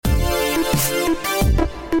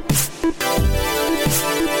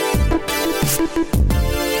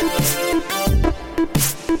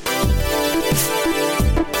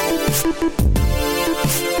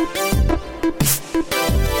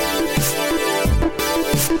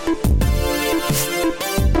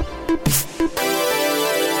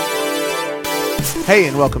Hey,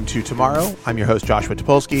 and welcome to Tomorrow. I'm your host, Joshua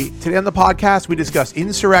Topolsky. Today on the podcast, we discuss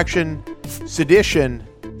insurrection, sedition,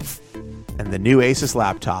 and the new Asus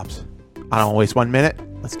laptops. I don't want to waste 1 minute.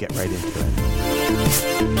 Let's get right into it.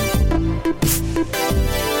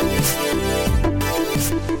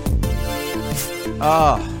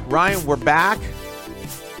 Ryan, we're back.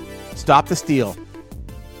 Stop the steal.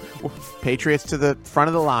 Patriots to the front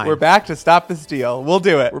of the line. We're back to stop the steal. We'll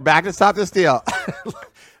do it. We're back to stop the steal.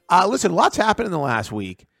 Listen, lots happened in the last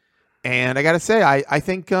week, and I got to say, I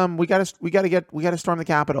think we got to storm the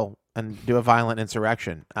Capitol and do a violent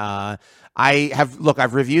insurrection.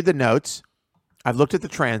 I've reviewed the notes, I've looked at the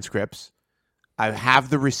transcripts, I have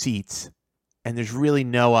the receipts, and there's really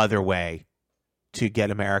no other way to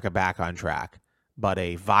get America back on track but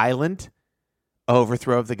a violent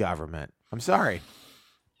overthrow of the government. I'm sorry,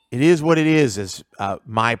 it is what it is, as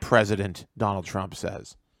my president Donald Trump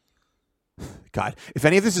says. God, if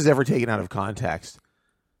any of this is ever taken out of context,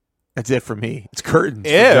 that's it for me. It's curtains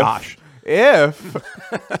for Josh. If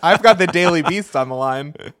I've got the Daily Beast on the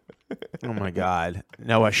line. Oh my God,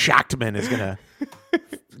 Noah Schachtman is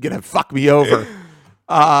gonna fuck me over.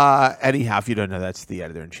 Anyhow, if you don't know, that's the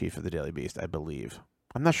editor-in-chief of the Daily Beast, I believe.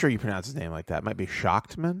 I'm not sure you pronounce his name like that. It might be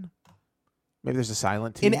Schachtman. Maybe there's a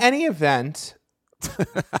silent T. In any event.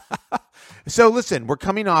 So listen, we're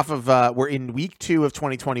coming off of we're in week 2 of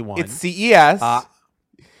 2021. It's CES.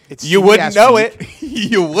 It's you CES wouldn't know week. it.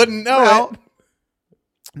 You wouldn't know it.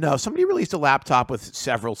 No, somebody released a laptop with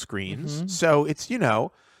several screens. Mm-hmm. So it's,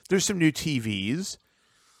 there's some new TVs.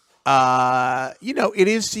 It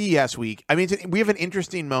is CES week. I mean, we have an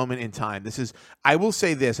interesting moment in time. I will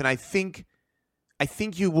say this, and I think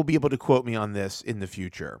you will be able to quote me on this in the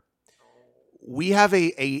future. We have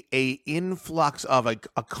a influx of a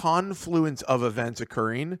confluence of events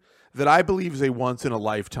occurring that I believe is a once in a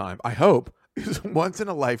lifetime. I hope is a once in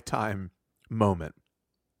a lifetime moment,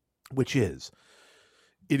 which is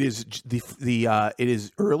it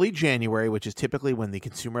is early January, which is typically when the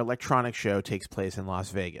Consumer Electronics Show takes place in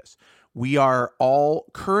Las Vegas. We are all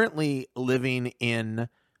currently living in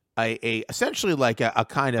a essentially like a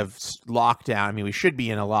kind of lockdown. I mean, we should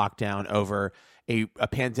be in a lockdown over a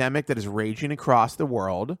pandemic that is raging across the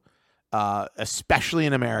world, especially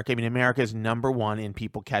in America. I mean, America is number one in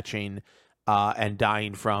people catching and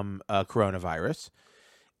dying from coronavirus.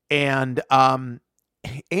 And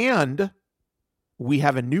we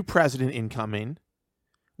have a new president incoming.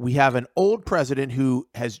 We have an old president who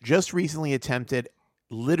has just recently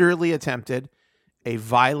literally attempted a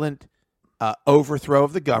violent overthrow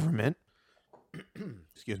of the government.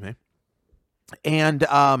 Excuse me. And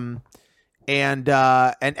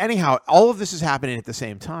anyhow, all of this is happening at the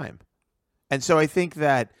same time. And so I think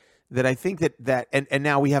that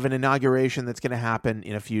now we have an inauguration that's going to happen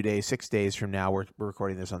in a few days, 6 days from now. We're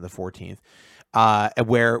recording this on the 14th,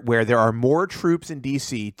 where there are more troops in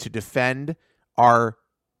DC to defend our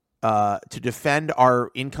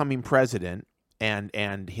incoming president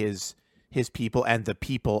and his people and the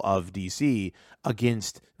people of DC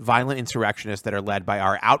against violent insurrectionists that are led by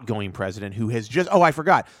our outgoing president, who has just,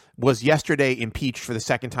 was yesterday impeached for the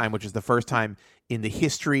second time, which is the first time in the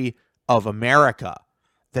history of America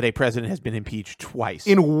that a president has been impeached twice.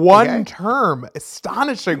 In one term.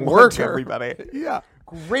 Astonishing work, everybody. Yeah.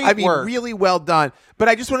 Great work. I mean, work. really well done. But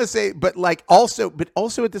I just want to say, also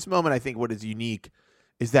at this moment, I think what is unique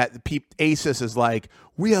is that Asus is like,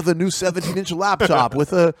 we have a new 17-inch laptop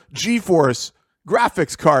with a GeForce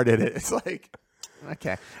graphics card in it. It's like,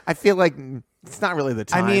 okay. I feel like it's not really the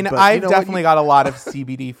time. I mean, but I've definitely got a lot of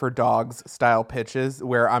CBD for dogs style pitches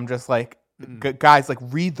where I'm just like, guys, like,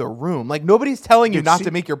 read the room. Like, nobody's telling you not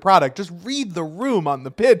to make your product. Just read the room on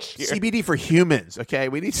the pitch here. CBD for humans, okay?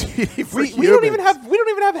 We need CBD for humans. We don't even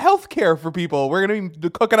have health care for people. We're gonna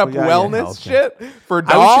be cooking up wellness shit for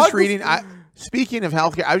dogs. I was just reading. Speaking of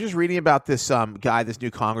healthcare, I was just reading about this this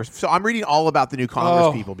new Congress. So I'm reading all about the new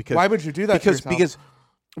Congress people because why would you do that?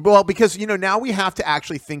 Because now we have to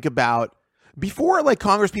actually think about, before, like,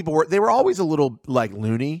 Congress people were always a little like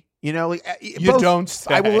loony, like don't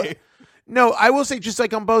say. I will say, just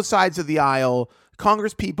like on both sides of the aisle,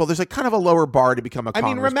 Congress people, there's like kind of a lower bar to become a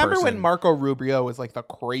Congress remember person. when Marco Rubio was like the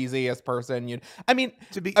craziest person?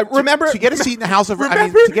 Remember to get a seat in the House of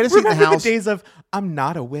remember the days of, I'm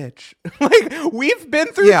not a witch. Like, we've been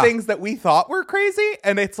through things that we thought were crazy,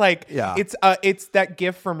 and it's like, it's that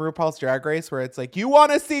gif from RuPaul's Drag Race where it's like, you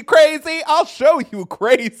want to see crazy? I'll show you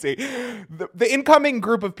crazy. The incoming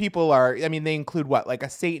group of people they include what, like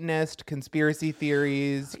a Satanist, conspiracy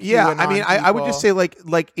theories. Yeah, I mean, I would just say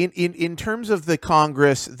like in terms of the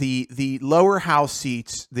Congress, the lower house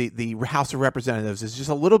seats, the House of Representatives is just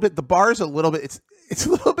a little bit. The bar is a little bit. It's a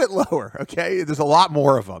little bit lower. Okay, there's a lot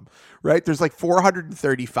more of them, right? There's like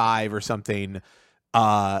 435 or something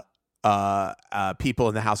people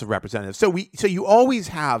in the House of Representatives. So you always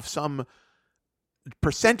have some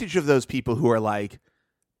percentage of those people who are like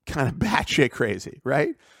kind of batshit crazy,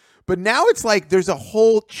 right? But now it's like there's a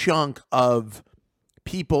whole chunk of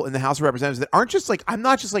people in the House of Representatives that aren't just like, I'm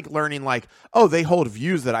not just like learning like, oh, they hold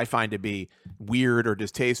views that I find to be weird or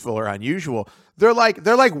distasteful or unusual. They're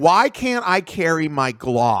like, why can't I carry my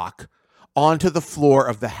Glock onto the floor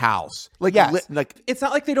of the House? Like, yes. It's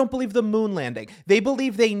not like they don't believe the moon landing. They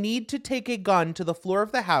believe they need to take a gun to the floor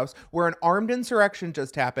of the House where an armed insurrection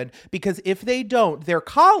just happened, because if they don't, their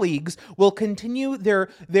colleagues will continue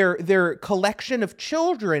their collection of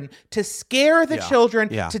children to scare the children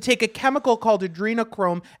to take a chemical called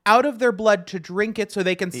adrenochrome out of their blood to drink it so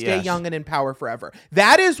they can stay young and in power forever.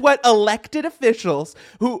 That is what elected officials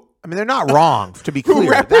who... I mean, they're not wrong, to be clear.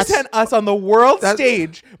 Who represent us on the world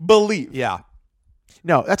stage believe. Yeah.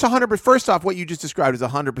 No, that's 100%. First off, what you just described is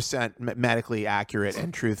 100% medically accurate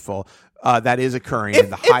and truthful. That is occurring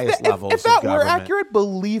in the highest levels of government. If that were accurate,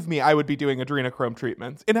 believe me, I would be doing adrenochrome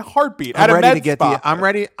treatments in a heartbeat.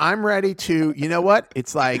 I'm ready to, you know what?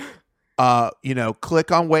 It's like, click on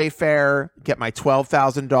Wayfair, get my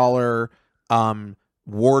 $12,000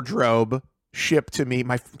 wardrobe shipped to me,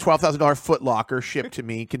 my $12,000 Foot Locker shipped to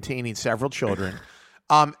me containing several children.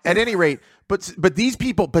 At any rate, but these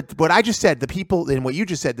people, but what I just said, the people, and what you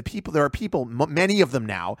just said, the people, there are people, many of them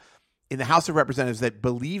now in the House of Representatives that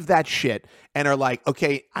believe that shit and are like,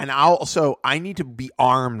 okay, and I need to be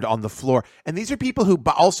armed on the floor. And these are people who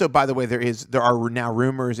also, by the way, there are now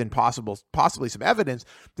rumors and possibly some evidence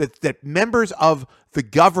that members of the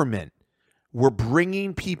government were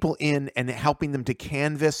bringing people in and helping them to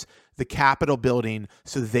canvass the Capitol building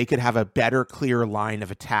so that they could have a better, clear line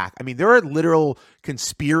of attack. I mean, there are literal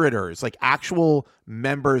conspirators, like actual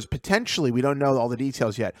members, potentially, we don't know all the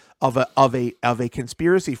details yet, of a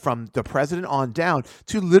conspiracy from the president on down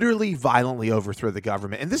to literally violently overthrow the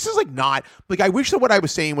government. And this is like not like, I wish that what I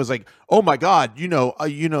was saying was like, oh my God,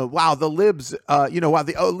 wow, the libs, wow,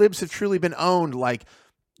 the libs have truly been owned. Like,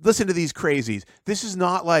 listen to these crazies. This is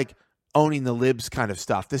not like owning the libs kind of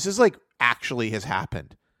stuff. This is like actually has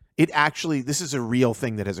happened. This is a real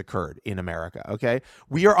thing that has occurred in America, okay?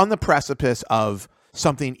 We are on the precipice of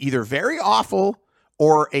something either very awful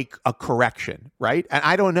or a correction, right? And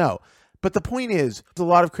I don't know. But the point is, there's a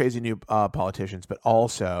lot of crazy new politicians, but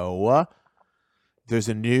also there's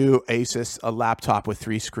a new Asus laptop with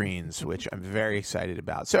 3 screens, which I'm very excited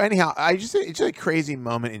about. So anyhow, it's just a crazy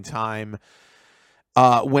moment in time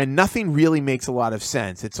when nothing really makes a lot of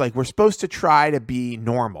sense. It's like we're supposed to try to be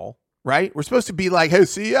normal, right? We're supposed to be like, hey,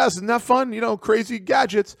 CES, isn't that fun? Crazy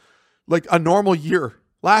gadgets. Like a normal year.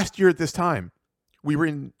 Last year at this time, we were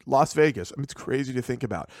in Las Vegas. I mean, it's crazy to think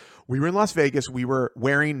about. We were in Las Vegas. We were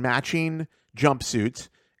wearing matching jumpsuits,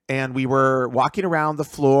 and we were walking around the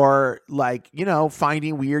floor, like,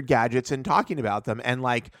 finding weird gadgets and talking about them. And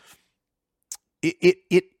like,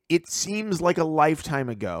 it seems like a lifetime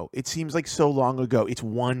ago. It seems like so long ago. It's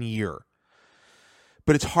 1 year.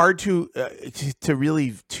 But it's hard to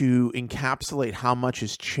really encapsulate how much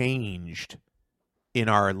has changed in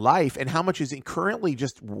our life and how much is currently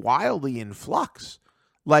just wildly in flux.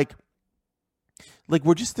 Like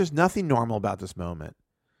there's nothing normal about this moment.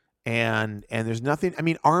 And there's nothing, I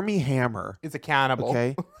mean, Armie Hammer is a cannibal.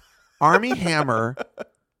 Okay. Armie Hammer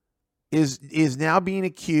is now being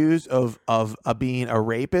accused of being a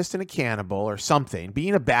rapist and a cannibal or something,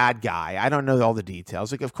 being a bad guy. I don't know all the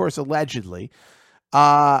details. Like, of course, allegedly.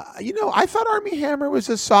 I thought Armie Hammer was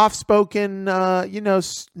a soft-spoken,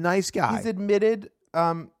 nice guy. He's admitted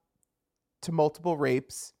to multiple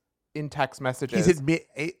rapes in text messages.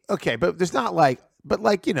 Okay, but there's not like,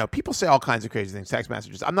 people say all kinds of crazy things, text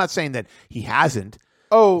messages. I'm not saying that he hasn't.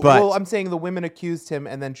 Oh, well, I'm saying the women accused him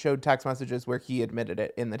and then showed text messages where he admitted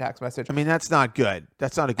it in the text message. I mean, that's not good.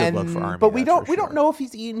 That's not a good look for Armie. But we don't know if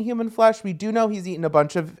he's eaten human flesh. We do know he's eaten a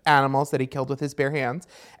bunch of animals that he killed with his bare hands,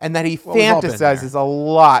 and that he fantasizes a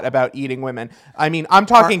lot about eating women. I mean, I'm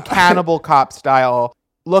talking Cannibal Cop style,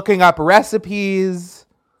 looking up recipes.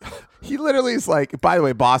 He literally is like, by the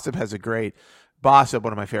way, Bossip has a great... Bossip,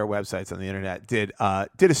 one of my favorite websites on the internet, did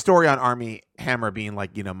a story on Armie Hammer being like,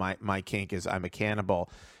 my kink is I'm a cannibal.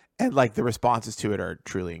 And like the responses to it are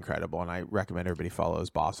truly incredible. And I recommend everybody follows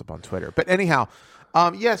Bossip on Twitter. But anyhow,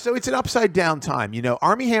 so it's an upside down time.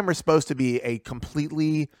 Armie Hammer is supposed to be a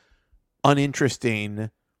completely uninteresting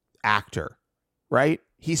actor, right?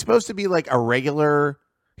 He's supposed to be like a regular.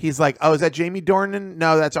 He's like, oh, is that Jamie Dornan?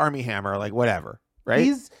 No, that's Armie Hammer. Like, whatever.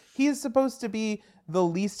 right? He is supposed to be the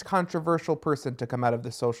least controversial person to come out of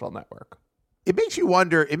The Social Network. It makes you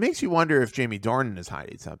wonder if Jamie Dornan is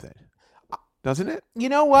hiding something. Doesn't it? You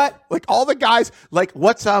know what? Like all the guys, like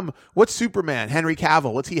what's Superman, Henry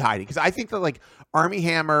Cavill, what's he hiding? Because I think that like Armie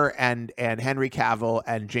Hammer and Henry Cavill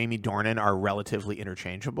and Jamie Dornan are relatively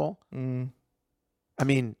interchangeable. I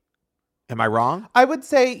mean, am I wrong? I would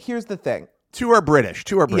say here's the thing. Two are British.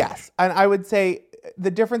 Yes, and I would say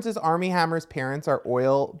the difference is Armie Hammer's parents are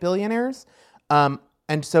oil billionaires, and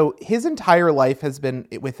so his entire life has been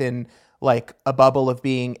within like a bubble of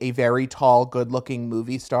being a very tall, good-looking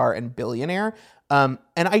movie star and billionaire. And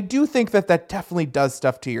I do think that definitely does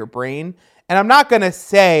stuff to your brain. And I'm not going to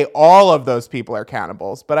say all of those people are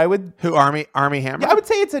cannibals, but I would... Who, Armie Hammer? Yeah, I would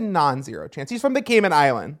say it's a non-zero chance. He's from the Cayman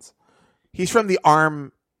Islands. He's from the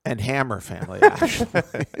Arm and Hammer family, actually.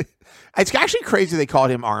 It's actually crazy they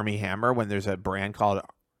called him Armie Hammer when there's a brand called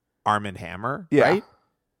Arm & Hammer, right?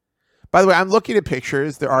 By the way, I'm looking at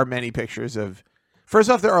pictures. There are many pictures of... First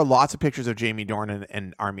off, there are lots of pictures of Jamie Dornan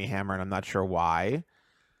and Armie Hammer, and I'm not sure why.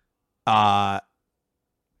 I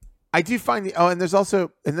do find and then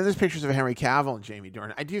there's pictures of Henry Cavill and Jamie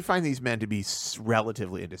Dornan. I do find these men to be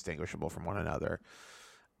relatively indistinguishable from one another.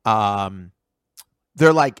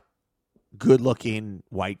 They're like good-looking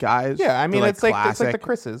white guys. Yeah, I mean, it's like the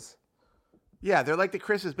Chris's. Yeah, they're like the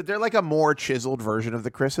Chris's, but they're like a more chiseled version of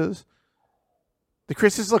the Chris's. The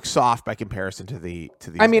Chris's look soft by comparison to these.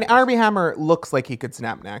 I mean, Armie Hammer looks like he could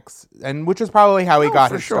snap necks, and which is probably how he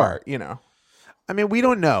got his start. You know, I mean, we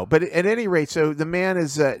don't know, but at any rate, so the man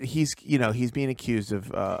is he's being accused of.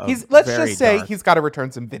 Let's just say he's got to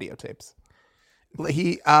return some videotapes.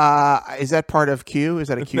 He is that part of Q? Is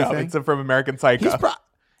that a Q thing? No, it's from American Psycho.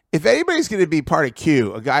 If anybody's going to be part of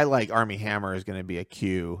Q, a guy like Armie Hammer is going to be a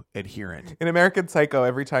Q adherent. In American Psycho,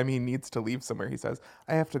 every time he needs to leave somewhere, he says,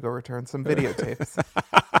 "I have to go return some videotapes."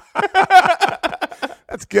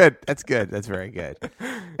 That's good. That's good. That's very good.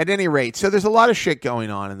 At any rate, so there's a lot of shit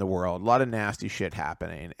going on in the world, a lot of nasty shit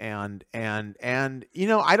happening, and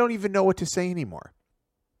I don't even know what to say anymore.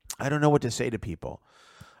 I don't know what to say to people.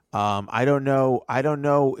 I don't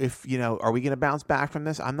know if, are we going to bounce back from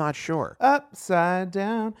this? I'm not sure. Upside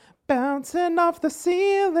down, bouncing off the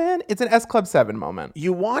ceiling. It's an S Club 7 moment.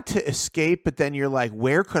 You want to escape, but then you're like,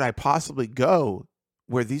 where could I possibly go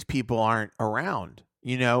where these people aren't around?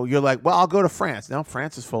 You're like, well, I'll go to France. No,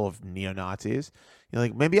 France is full of neo-Nazis. You're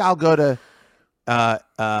like, maybe I'll go to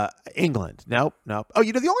England. Nope. Oh,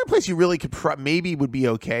 the only place you really could maybe would be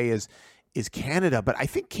okay is Canada, but I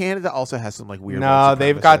think Canada also has some like weird. No,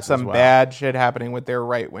 they've got some bad shit happening with their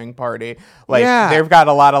right-wing party. They've got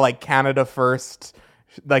a lot of like Canada First.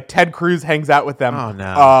 Like Ted Cruz hangs out with them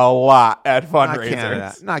a lot at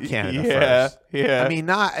fundraisers. Not Canada First. Yeah. I mean,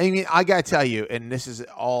 I gotta tell you, and this is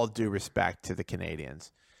all due respect to the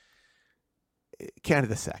Canadians.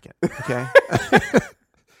 Canada second, okay?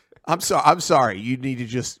 I'm sorry. You need to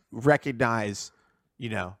just recognize,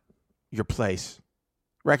 your place.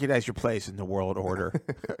 Recognize your place in the world order.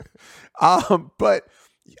 But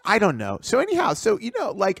I don't know. So anyhow,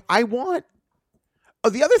 the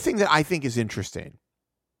other thing that I think is interesting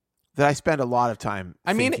that I spend a lot of time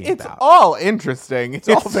it's all interesting. It's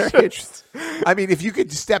all very interesting. I mean, if you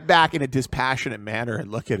could step back in a dispassionate manner and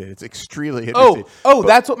look at it, it's extremely interesting.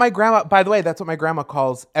 That's what my grandma, by the way, that's what my grandma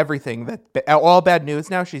calls everything. All bad news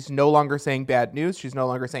now. She's no longer saying bad news. She's no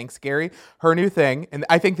longer saying scary. Her new thing, and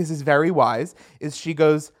I think this is very wise, is she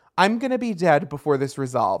goes, I'm going to be dead before this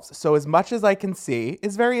resolves. So as much as I can see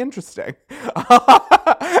is very interesting.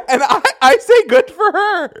 And I say good for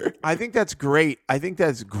her. I think that's great.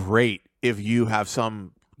 If you have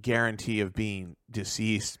some guarantee of being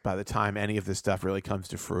deceased by the time any of this stuff really comes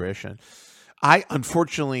to fruition. I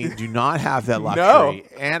unfortunately do not have that luxury.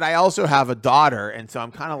 No. And I also have a daughter. And so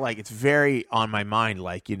I'm kind of like, it's very on my mind.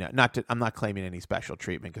 Like, I'm not claiming any special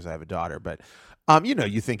treatment because I have a daughter, but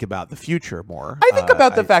you think about the future more. I think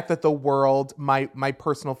about the fact that the world, my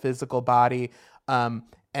personal physical body,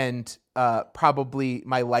 and probably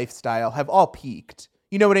my lifestyle have all peaked.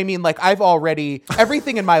 You know what I mean? Like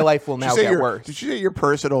everything in my life will now get worse. Did you say your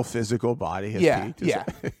personal physical body has peaked? Yeah.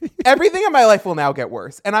 Everything in my life will now get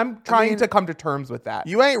worse. And I'm trying to come to terms with that.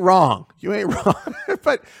 You ain't wrong.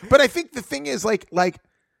 But I think the thing is like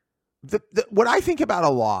what I think about a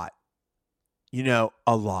lot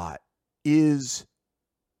is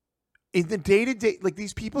in the day-to-day, like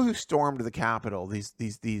these people who stormed the Capitol, these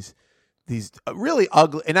really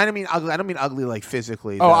ugly, and I don't mean ugly. I don't mean ugly like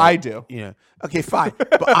physically. Oh, I do. Okay, fine.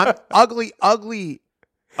 But I'm ugly,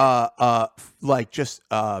 like just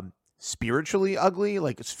spiritually ugly,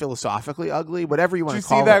 like it's philosophically ugly, whatever you want to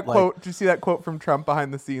call it. Did you see that quote from Trump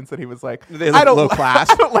behind the scenes that he was like, I don't low class.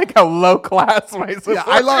 I don't like how low class my sister. Yeah,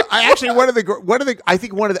 I know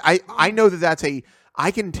I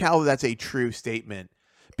can tell that's a true statement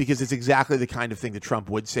because it's exactly the kind of thing that Trump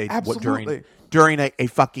would say during a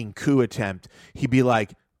fucking coup attempt. He'd be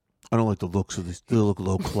like, I don't like the looks of this. They look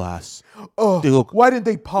low class. Why didn't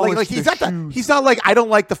they polish he's not like, I don't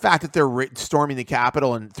like the fact that they're storming the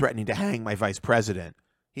Capitol and threatening to hang my vice president.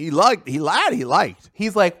 He liked. He's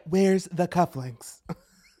like, where's the cufflinks?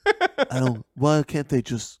 Why can't they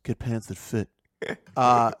just get pants that fit?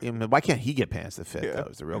 Why can't he get pants that fit? That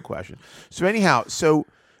was the real question. So anyhow,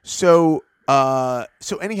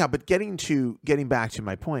 but getting back to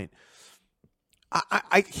my point,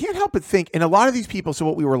 I can't help but think, and a lot of these people, so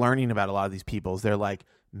what we were learning about a lot of these people is they're like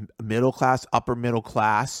middle class, upper middle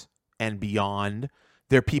class, and beyond.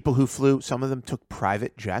 They're people who flew, some of them took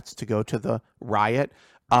private jets to go to the riot.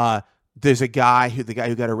 There's a guy who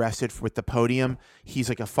got arrested with the podium. He's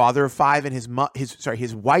like a father of 5, and his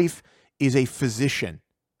wife is a physician.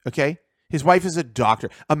 Okay? His wife is a doctor.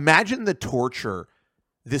 Imagine the torture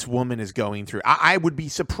this woman is going through. I would be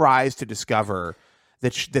surprised to discover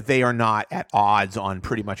that they are not at odds on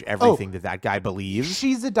pretty much everything that guy believes.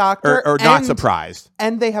 She's a doctor. Or not surprised.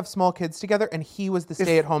 And they have small kids together, and he was the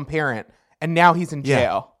stay-at-home parent, and now he's in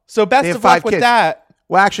jail. Yeah. So best of luck with that.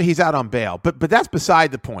 Well, actually, he's out on bail. But that's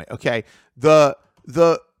beside the point, okay? What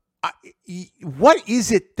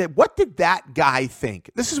did that guy think?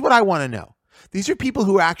 This is what I want to know. These are people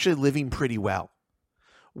who are actually living pretty well.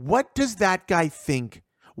 What does that guy think?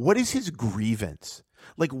 What is his grievance?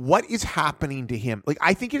 Like, what is happening to him? Like,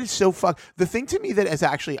 I think it is so the thing to me that is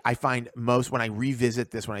actually, I find most when I revisit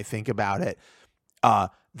this, when I think about it, that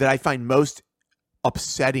I find most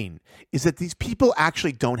upsetting is that these people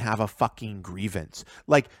actually don't have a fucking grievance.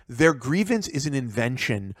 Like, their grievance is an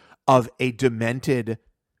invention of a demented,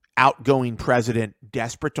 outgoing president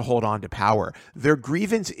desperate to hold on to power. Their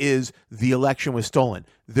grievance is the election was stolen.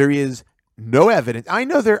 There is no evidence. I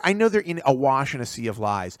know they're in a wash in a sea of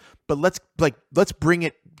lies, but let's bring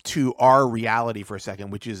it to our reality for a second,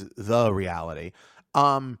 which is the reality.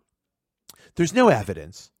 There's no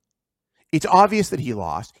evidence. It's obvious that he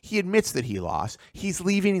lost. He admits that he lost. He's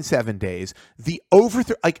leaving in 7 days. The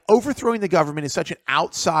overthrowing the government is such an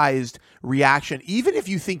outsized reaction, even if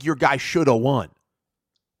you think your guy should have won.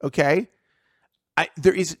 Okay?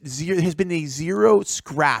 There has been a zero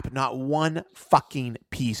scrap, not one fucking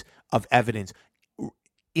piece of evidence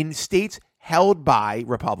in states held by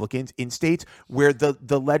Republicans, in states where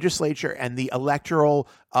the legislature and the electoral,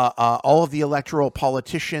 all of the electoral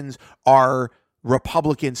politicians are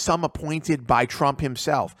Republicans, some appointed by Trump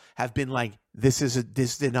himself, have been like, this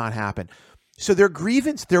did not happen. So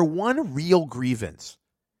their one real grievance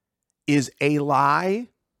is a lie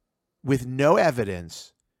with no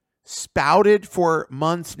evidence, spouted for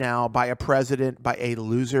months now by a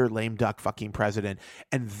loser, lame duck fucking president.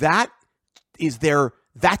 And that's their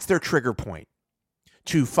trigger point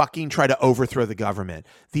to fucking try to overthrow the government.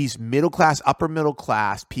 These middle class, upper middle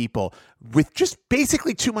class people with just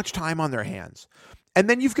basically too much time on their hands. And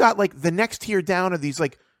then you've got like the next tier down of these,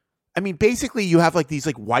 like, I mean, basically you have like these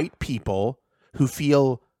like white people who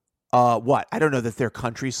feel, I don't know, that their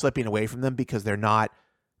country's slipping away from them because they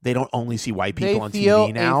don't only see white people on TV now.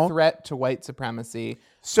 They feel a threat to white supremacy.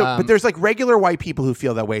 So, but there's like regular white people who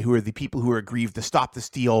feel that way, who are the people who are aggrieved, the Stop the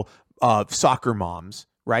Steal soccer moms,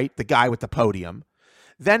 right? The guy with the podium.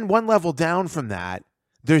 Then one level down from that,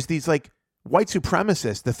 there's these like white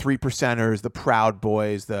supremacists, the 3%ers, the Proud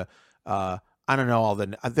Boys, the I don't know,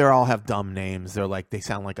 they all have dumb names. They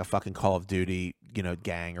sound like a fucking Call of Duty,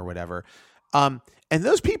 gang or whatever. And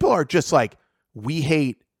those people are just like, we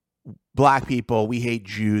hate black people, we hate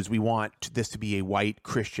Jews, we want this to be a white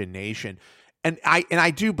Christian nation. And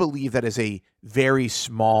I do believe that is a very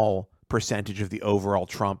small percentage of the overall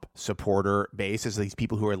Trump supporter base, is these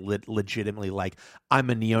people who are legitimately like, I'm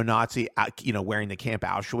a neo-Nazi, wearing the Camp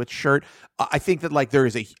Auschwitz shirt. I think that like there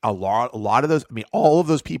is a lot of those. I mean, all of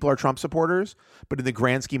those people are Trump supporters, but in the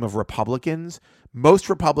grand scheme of Republicans, most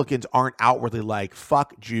Republicans aren't outwardly like,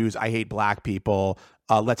 fuck Jews, I hate black people,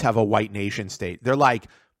 let's have a white nation state. They're like,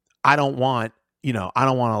 I don't want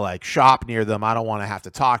to like shop near them. I don't want to have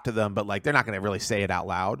to talk to them, but like, they're not going to really say it out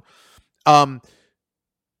loud.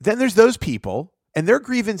 Then there's those people, and their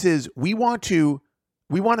grievance is, we want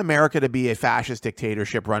America to be a fascist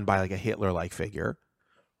dictatorship run by like a Hitler-like figure.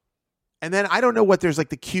 And then I don't know what, there's like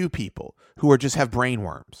the Q people who just have brain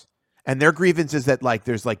worms. And their grievance is that like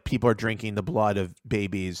there's like people are drinking the blood of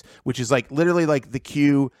babies, which is like literally like the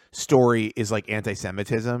Q story is like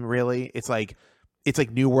anti-Semitism, really. It's like it's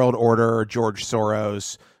like New World Order, George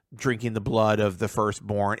Soros drinking the blood of the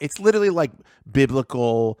firstborn. It's literally like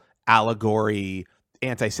biblical allegory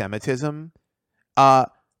anti-Semitism.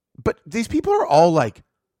 But these people are all like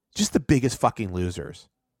just the biggest fucking losers,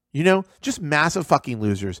 just massive fucking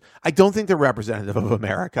losers. I don't think they're representative of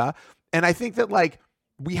America. And I think that like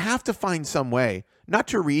we have to find some way not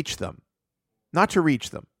to reach them.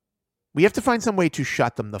 We have to find some way to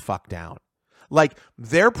shut them the fuck down. Like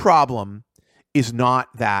their problem is not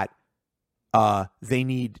that they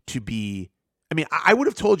need to be. I mean, I would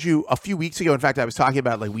have told you a few weeks ago. In fact, I was talking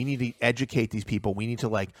about like we need to educate these people. We need to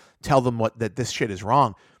like tell them that this shit is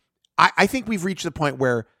wrong. I think we've reached the point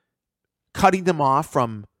where cutting them off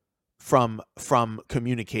from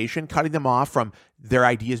communication, cutting them off from their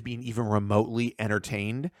ideas being even remotely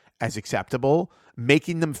entertained as acceptable,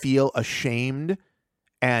 making them feel ashamed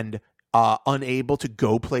and unable to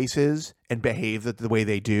go places and behave the way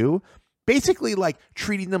they do. Basically, like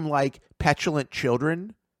treating them like petulant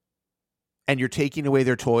children, and you're taking away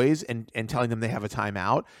their toys and telling them they have a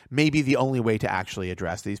timeout, may be the only way to actually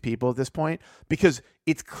address these people at this point. Because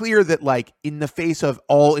it's clear that, like, in the face of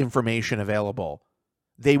all information available,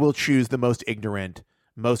 they will choose the most ignorant,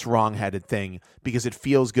 most wrong-headed thing because it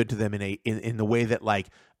feels good to them in the way that, like,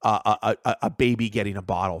 a baby getting a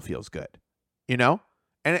bottle feels good, And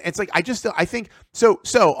it's like, I think, so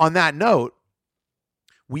on that note,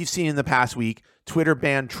 we've seen in the past week, Twitter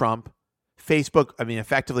banned Trump. Facebook,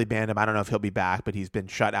 effectively banned him. I don't know if he'll be back, but he's been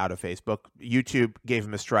shut out of Facebook. YouTube gave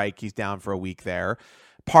him a strike. He's down for a week there.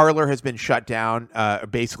 Parler has been shut down,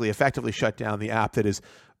 basically effectively shut down, the app that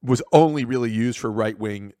was only really used for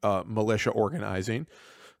right-wing militia organizing.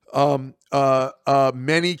 Many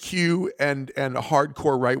Q and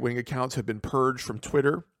hardcore right-wing accounts have been purged from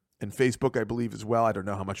Twitter and Facebook, I believe, as well. I don't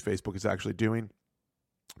know how much Facebook is actually doing.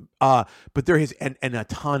 But there is and a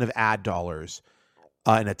ton of ad dollars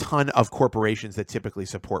and a ton of corporations that typically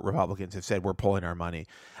support Republicans have said we're pulling our money.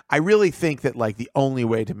 I really think that like the only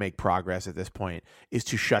way to make progress at this point is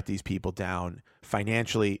to shut these people down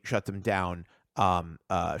financially, shut them down from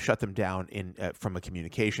a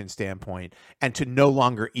communication standpoint, and to no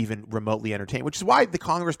longer even remotely entertain, which is why the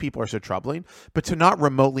Congress people are so troubling, but to not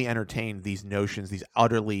remotely entertain these notions, these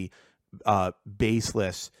utterly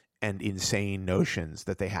baseless and insane notions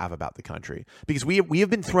that they have about the country. Because we have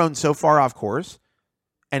been thrown so far off course,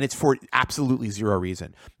 and it's for absolutely zero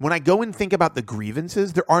reason. When I go and think about the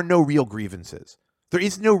grievances, there are no real grievances. There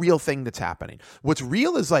is no real thing that's happening. What's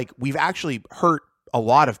real is like we've actually hurt a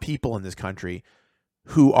lot of people in this country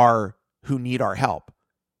who need our help.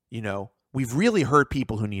 We've really hurt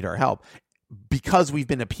people who need our help because we've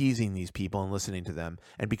been appeasing these people and listening to them,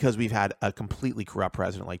 and because we've had a completely corrupt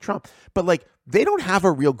president like Trump. But like they don't have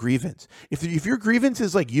a real grievance. If your grievance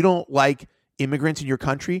is like you don't like immigrants in your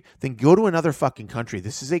country, then go to another fucking country.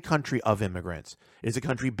 This is a country of immigrants. It is a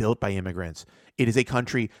country built by immigrants. It is a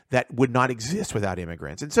country that would not exist without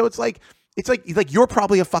immigrants. And so it's like you're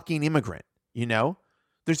probably a fucking immigrant,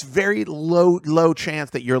 There's very low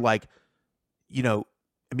chance that you're like, even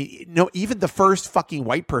the first fucking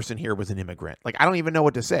white person here was an immigrant. Like, I don't even know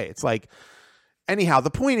what to say. It's like, anyhow,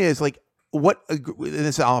 the point is like,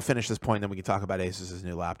 I'll finish this point, then we can talk about Asus's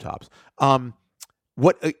new laptops.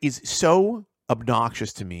 What is so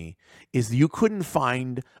obnoxious to me is you couldn't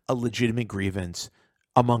find a legitimate grievance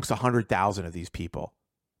amongst 100,000 of these people.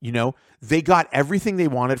 They got everything they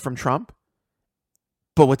wanted from Trump,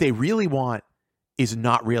 but what they really want is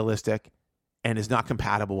not realistic and is not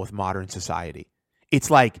compatible with modern society. It's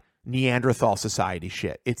like Neanderthal society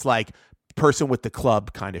shit. It's like person with the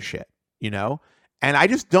club kind of shit,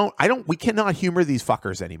 And we cannot humor these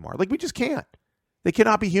fuckers anymore. Like, we just can't. They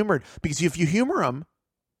cannot be humored, because if you humor them,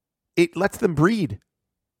 it lets them breed.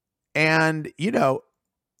 And,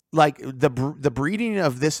 like the breeding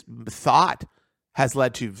of this thought has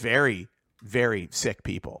led to very, very sick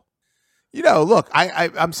people. Look,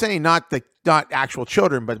 I'm saying not actual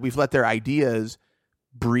children, but we've let their ideas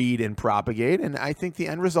breed and propagate. And I think the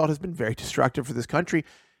end result has been very destructive for this country.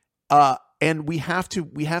 And we have to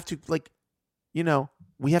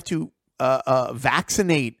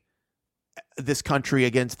vaccinate this country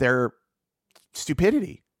against their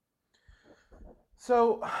stupidity.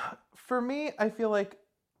 So for me, I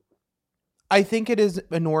think it is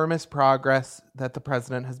enormous progress that the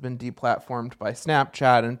president has been deplatformed by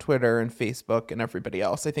Snapchat and Twitter and Facebook and everybody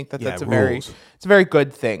else. I think that's a very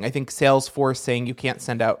good thing. I think Salesforce saying you can't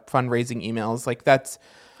send out fundraising emails, like that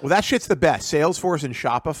shit's the best. Salesforce and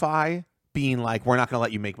Shopify being like, we're not going to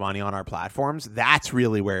let you make money on our platforms. That's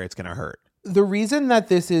really where it's going to hurt. The reason that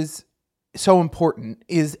this is so important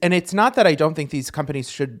is, and it's not that I don't think these companies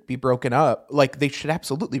should be broken up. Like, they should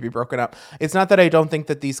absolutely be broken up. It's not that I don't think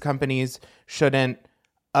that these companies shouldn't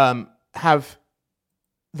have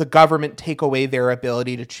the government take away their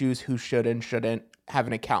ability to choose who should and shouldn't have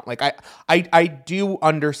an account. Like, I do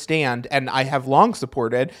understand, and I have long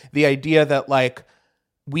supported the idea that, like,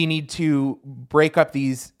 we need to break up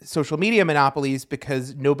these social media monopolies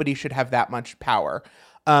because nobody should have that much power.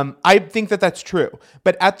 I think that that's true.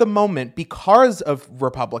 But at the moment, because of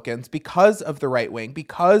Republicans, because of the right wing,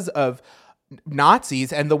 because of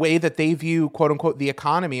Nazis and the way that they view, quote unquote, the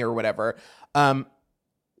economy or whatever,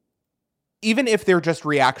 even if they're just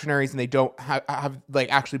reactionaries and they don't have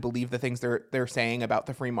like actually believe the things they're saying about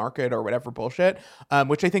the free market or whatever bullshit,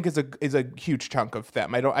 which I think is a huge chunk of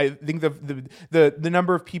them. I think the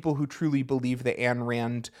number of people who truly believe the Ayn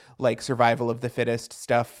Rand like survival of the fittest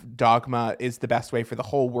stuff dogma is the best way for the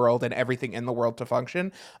whole world and everything in the world to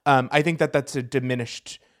function. I think that that's a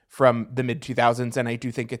diminished from the mid-2000s, and I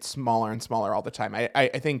do think it's smaller and smaller all the time. I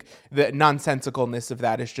think the nonsensicalness of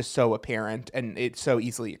that is just so apparent, and it's so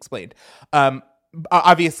easily explained.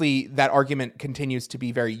 Obviously, that argument continues to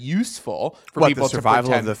be very useful for people to pretend. The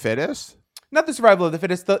survival of the fittest? Not the survival of the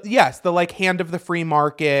fittest. The like hand of the free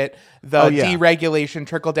market, the deregulation,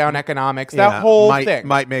 trickle-down economics, that whole thing.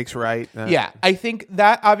 Might makes right. Yeah, I think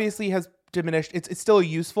that obviously has diminished. It's still a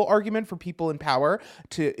useful argument for people in power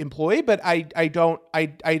to employ, but I don't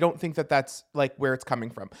think that that's like where it's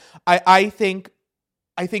coming from. I think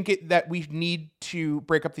that we need to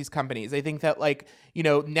break up these companies. I think that, like, you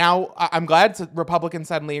know, now I'm glad Republicans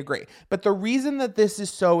suddenly agree, but the reason that this is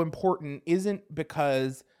so important isn't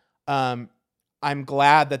because I'm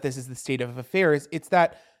glad that this is the state of affairs. It's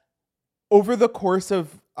that over the course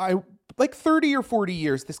of 30 or 40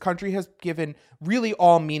 years, this country has given really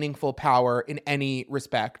all meaningful power in any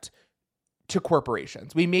respect to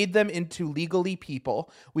corporations. We made them into legally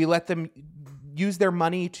people. We let them use their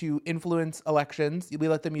money to influence elections. We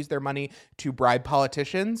let them use their money to bribe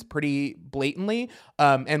politicians pretty blatantly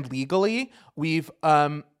and legally. We've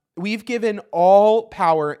given all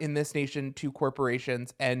power in this nation to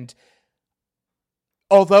corporations, and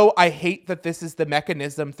although I hate that this is the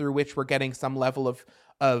mechanism through which we're getting some level of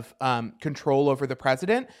control over the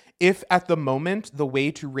president, if at the moment the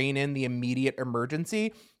way to rein in the immediate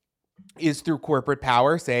emergency is through corporate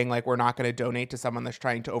power, saying like we're not going to donate to someone that's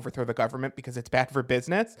trying to overthrow the government because it's bad for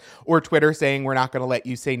business, or Twitter saying we're not going to let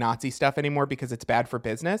you say Nazi stuff anymore because it's bad for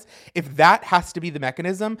business, if that has to be the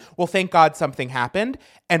mechanism, well, thank God something happened,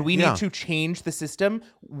 and we need to change the system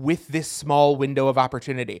with this small window of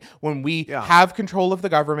opportunity. When we have control of the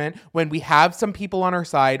government, when we have some people on our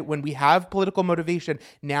side, when we have political motivation,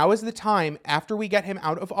 now is the time, after we get him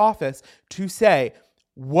out of office, to say,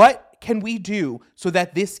 what can we do so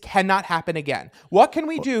that this cannot happen again? What can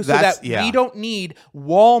we do so that we don't need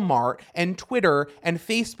Walmart and Twitter and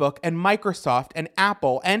Facebook and Microsoft and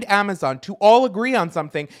Apple and Amazon to all agree on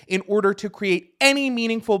something in order to create any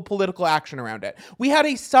meaningful political action around it? We had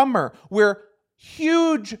a summer where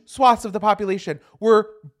huge swaths of the population were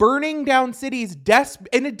burning down cities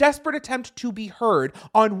in a desperate attempt to be heard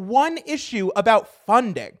on one issue about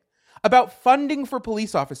funding for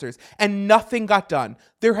police officers, and nothing got done.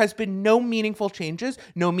 There has been no meaningful changes,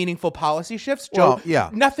 no meaningful policy shifts.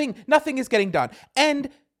 Nothing is getting done. And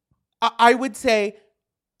I would say,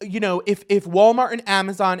 you know, if Walmart and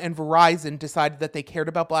Amazon and Verizon decided that they cared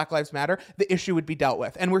about Black Lives Matter, the issue would be dealt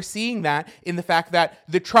with. And we're seeing that in the fact that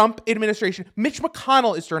the Trump administration, Mitch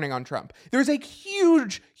McConnell is turning on Trump. There's a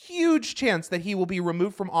huge chance that he will be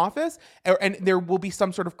removed from office, and there will be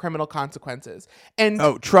some sort of criminal consequences. And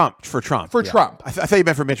Trump. Trump. I thought you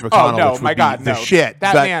meant for Mitch McConnell. Oh no, which my God, no! Shit,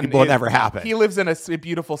 that man will never happen. He lives in a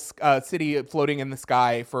beautiful city floating in the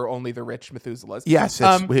sky for only the rich Methuselahs. Yes,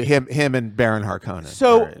 it's him and Baron Harkonnen.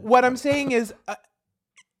 So what I'm saying is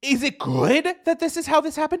it good that this is how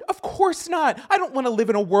this happened? Of course not. I don't want to live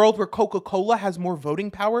in a world where Coca-Cola has more voting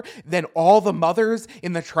power than all the mothers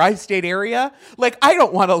in the tri-state area. Like, I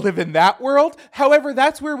don't want to live in that world. However,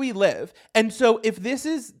 that's where we live. And so if this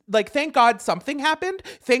is, like, thank God something happened.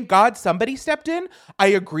 Thank God somebody stepped in. I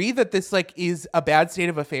agree that this, like, is a bad state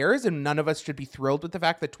of affairs, and none of us should be thrilled with the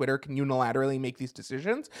fact that Twitter can unilaterally make these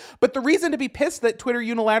decisions. But the reason to be pissed that Twitter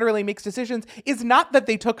unilaterally makes decisions is not that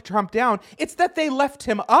they took Trump down. It's that they left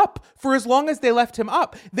him up for as long as they left him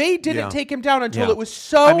up. They didn't take him down until it was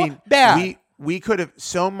so bad. We could have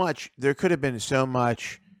there could have been so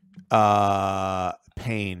much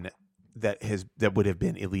pain that would have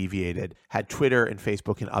been alleviated had Twitter and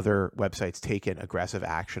Facebook and other websites taken aggressive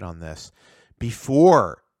action on this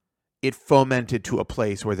before it fomented to a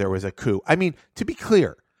place where there was a coup. I mean, to be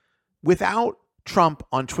clear, without Trump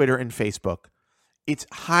on Twitter and Facebook, it's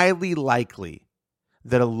highly likely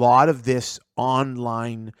that a lot of this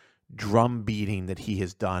online drum beating that he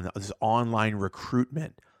has done, this online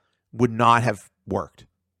recruitment, would not have worked.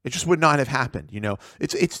 It just would not have happened. You know,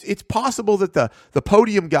 it's possible that the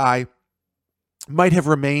podium guy might have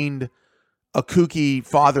remained a kooky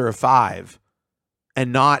father of five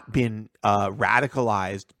and not been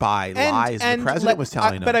radicalized by lies the president was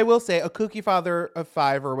telling him. But I will say, a kooky father of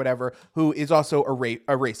five or whatever who is also a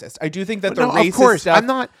racist. I do think that racist of course, stuff. I'm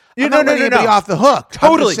not letting anybody off the hook.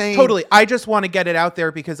 Totally. I just want to get it out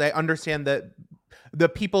there because I understand that the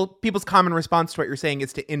people's common response to what you're saying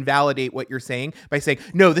is to invalidate what you're saying by saying,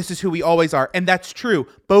 no, this is who we always are. And that's true.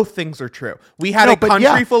 Both things are true. We had a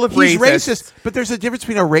country full of racists. Racist, but there's a difference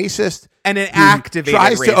between a racist and an activated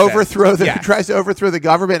tries racist. To overthrow the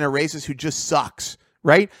government, and a racist who just sucks,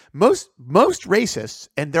 right? Most racists,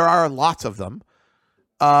 and there are lots of them,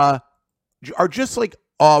 are just like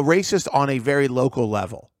racist on a very local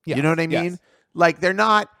level. Yes. You know what I mean? Yes. Like they're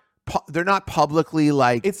not publicly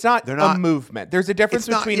like it's not a movement. There's a difference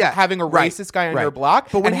between having a racist guy on your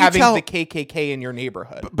block and having the KKK in your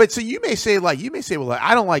neighborhood. But so you may say, well,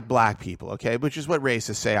 I don't like black people, okay, which is what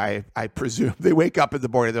racists say. I presume they wake up in the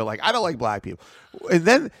morning, they're like, I don't like black people, and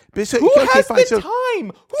then who has the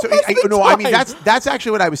time? I mean that's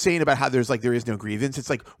actually what I was saying about how there is no grievance. It's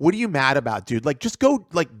like, what are you mad about, dude? Like, just go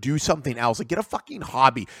do something else. Like, get a fucking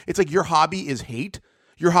hobby. It's like your hobby is hate.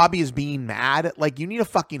 Your hobby is being mad. Like, you need a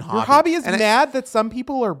fucking hobby. Your hobby is mad that some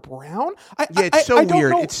people are brown? It's so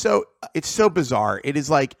weird. It's so bizarre. It's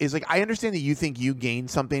like I understand that you think you gain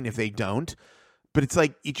something if they don't, but it's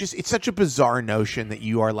like it's such a bizarre notion that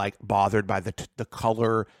you are like bothered by the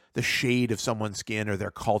color, the shade of someone's skin or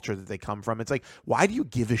their culture that they come from. It's like, why do you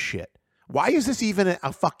give a shit? Why is this even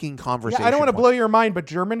a fucking conversation? Yeah, I don't want to blow your mind, but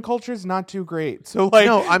German culture is not too great. So, like,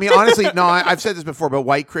 no, I mean, honestly, no. I've said this before, but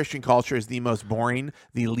white Christian culture is the most boring,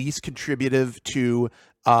 the least contributive to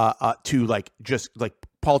like just like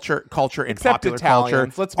culture and except popular Italians,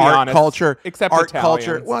 culture, let's be art honest. culture, except art Italians.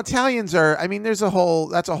 culture. Well, Italians are. I mean, that's a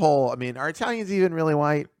whole. I mean, are Italians even really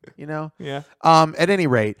white? You know? Yeah. At any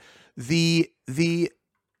rate, the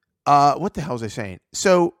what the hell was I saying?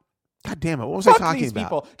 So. God damn it. What was I talking these about?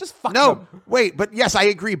 People. Just fuck them. Wait, but yes, I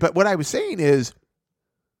agree. But what I was saying is,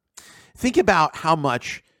 think about how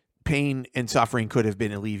much pain and suffering could have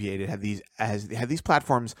been alleviated had these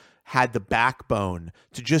platforms had the backbone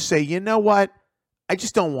to just say, you know what? I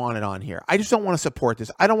just don't want it on here. I just don't want to support this.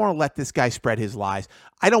 I don't want to let this guy spread his lies.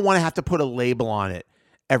 I don't want to have to put a label on it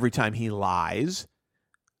every time he lies.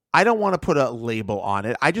 I don't want to put a label on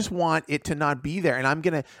it. I just want it to not be there.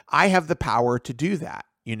 And I have the power to do that.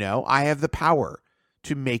 You know, I have the power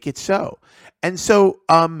to make it so. And so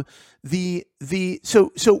I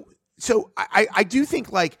do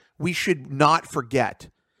think like we should not forget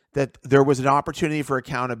that there was an opportunity for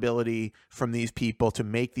accountability from these people to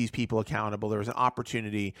make these people accountable. There was an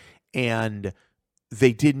opportunity and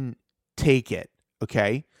they didn't take it.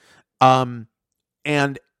 Okay. And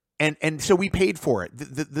so we paid for it.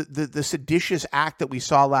 The seditious act that we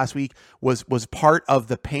saw last week was part of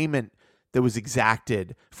the payment that was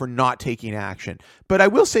exacted for not taking action. But I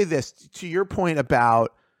will say this, to your point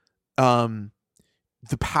about the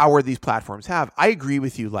power these platforms have, I agree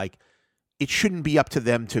with you. Like, it shouldn't be up to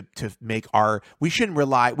them to make we shouldn't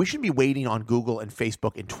be waiting on Google and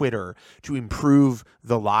Facebook and Twitter to improve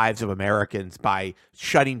the lives of Americans by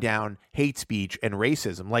shutting down hate speech and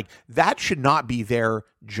racism. Like, that should not be their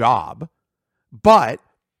job. But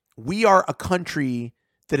we are a country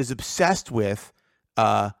that is obsessed with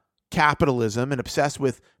capitalism and obsessed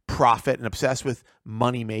with profit and obsessed with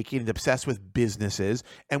money making and obsessed with businesses,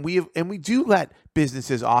 and we do let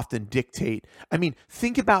businesses often dictate. I mean,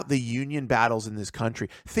 think about the union battles in this country.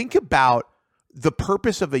 Think about the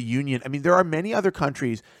purpose of a union. I mean, there are many other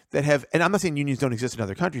countries that have, and I'm not saying unions don't exist in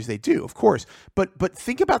other countries, they do, of course, but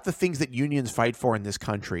think about the things that unions fight for in this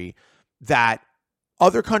country that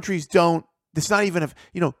other countries don't. It's not even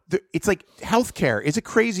it's like healthcare is a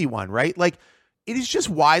crazy one, right? Like, it is just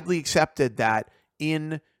widely accepted that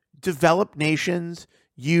in developed nations,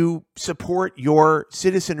 you support your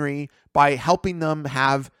citizenry by helping them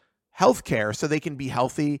have health care so they can be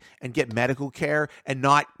healthy and get medical care and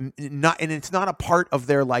not and it's not a part of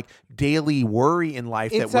their like daily worry in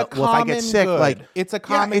life it's that if I get sick, good. Like it's a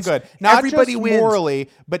common good. Not everybody just morally,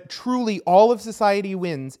 but truly all of society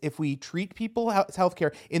wins if we treat people's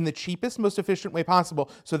healthcare in the cheapest, most efficient way possible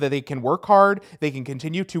so that they can work hard, they can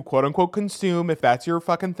continue to quote unquote consume if that's your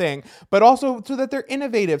fucking thing, but also so that they're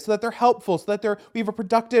innovative, so that they're helpful, so that we have a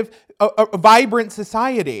productive, a vibrant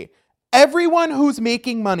society. Everyone who's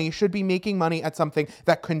making money should be making money at something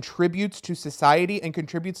that contributes to society and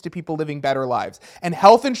contributes to people living better lives. And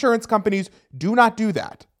health insurance companies do not do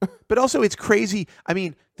that. But also it's crazy. I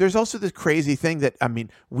mean, there's also this crazy thing that, I mean,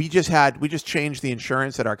 we just changed the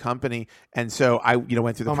insurance at our company. And so I,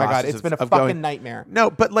 went through the process. Oh my God, it's been a fucking nightmare. No,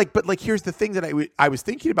 but here's the thing that I was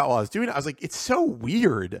thinking about while I was doing it. I was like, it's so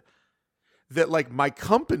weird that like my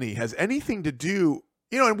company has anything to do,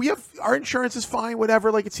 and we have, our insurance is fine,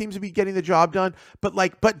 whatever. Like it seems to be getting the job done. But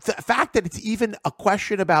the fact that it's even a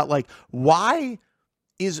question about like, why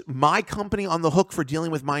is my company on the hook for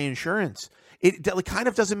dealing with my insurance? It kind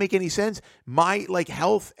of doesn't make any sense. My like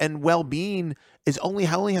health and well-being only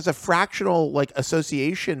has a fractional like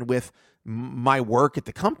association with my work at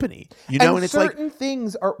the company, and it's certain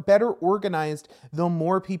things are better organized the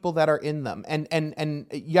more people that are in them. And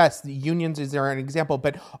yes, the unions are an example,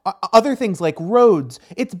 but other things like roads,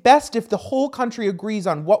 it's best if the whole country agrees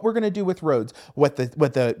on what we're going to do with roads, what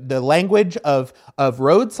the language of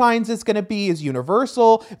road signs is going to be is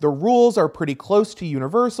universal. The rules are pretty close to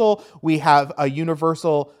universal. We have a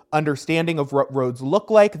universal understanding of what roads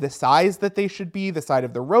look like, the size that they should be, the side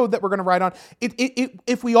of the road that we're going to ride on.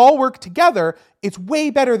 If we all work together, it's way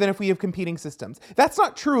better than if we have competing systems. That's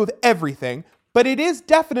not true of everything, but it is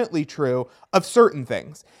definitely true of certain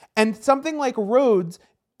things. And something like roads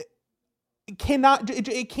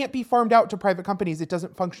it can't be farmed out to private companies. It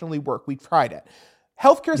doesn't functionally work. We've tried it.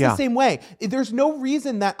 Healthcare is the same way. There's no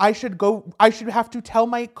reason that I should have to tell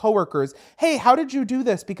my coworkers, hey, how did you do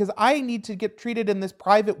this? Because I need to get treated in this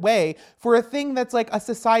private way for a thing that's like a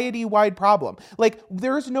society-wide problem. Like,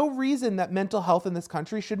 there's no reason that mental health in this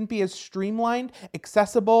country shouldn't be as streamlined,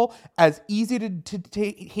 accessible, as easy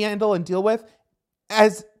to handle and deal with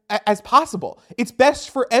as possible. It's best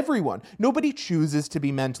for everyone. Nobody chooses to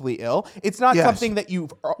be mentally ill. It's not something that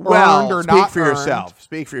you've earned or not earned.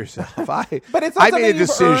 Speak for yourself. But it's not something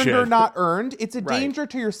you've earned or not earned. It's a danger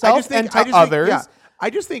to yourself and to others. I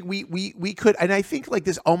just think we could, and I think like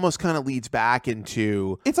this almost kind of leads back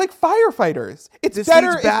into... It's like firefighters. It's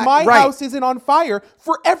better if my house isn't on fire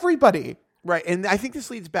for everybody. Right. And I think this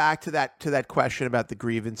leads back to that question about the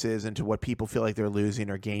grievances and to what people feel like they're losing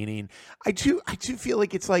or gaining. I do feel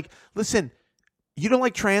like it's like, listen, you don't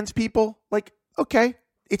like trans people? Like, okay,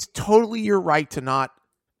 it's totally your right to not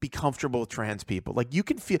be comfortable with trans people. Like, you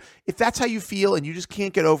can feel, if that's how you feel and you just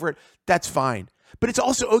can't get over it, that's fine. But it's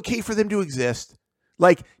also okay for them to exist.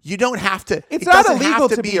 Like, you don't have to. It's not illegal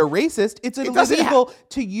to be a racist. It's illegal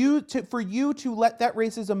for you to let that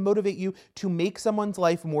racism motivate you to make someone's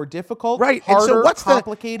life more difficult, right? Harder,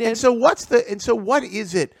 complicated. So what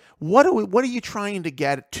is it? What are you trying to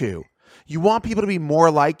get to? You want people to be more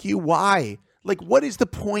like you? Why? Like, what is the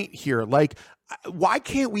point here? Like, why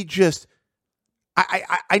can't we just?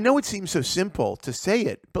 I know it seems so simple to say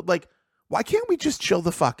it, but like, why can't we just chill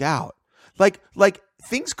the fuck out? Like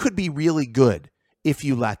things could be really good if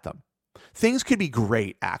you let them. Things could be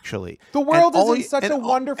great, actually. The world is in such a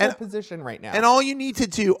wonderful position right now. And all you need to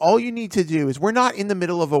do is, we're not in the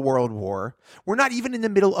middle of a world war. We're not even in the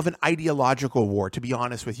middle of an ideological war, to be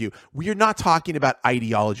honest with you. We are not talking about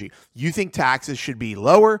ideology. You think taxes should be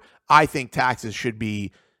lower. I think taxes should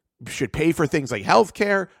pay for things like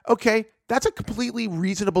healthcare. Okay. That's a completely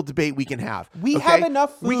reasonable debate we can have. We have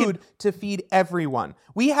enough food to feed everyone.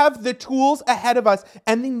 We have the tools ahead of us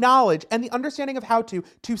and the knowledge and the understanding of how to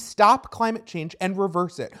stop climate change and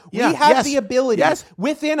reverse it. We have the ability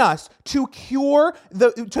within us to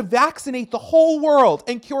to vaccinate the whole world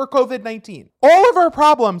and cure COVID-19. All of our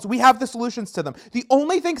problems, we have the solutions to them. The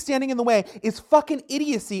only thing standing in the way is fucking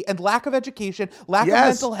idiocy and lack of education, lack of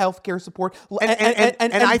mental health care support,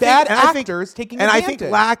 and bad actors taking advantage.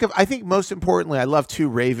 I think most importantly, I love two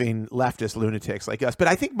raving leftist lunatics like us, but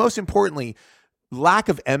I think most importantly, lack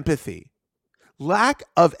of empathy,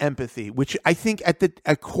 which I think at the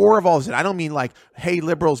core of all of it, I don't mean like, hey,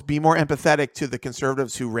 liberals, be more empathetic to the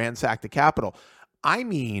conservatives who ransacked the Capitol. I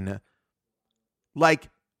mean, like,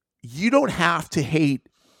 you don't have to hate.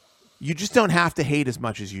 You just don't have to hate as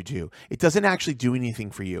much as you do. It doesn't actually do anything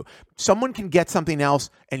for you. Someone can get something else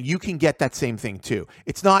and you can get that same thing too.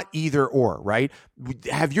 It's not either or, right?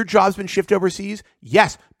 Have your jobs been shipped overseas?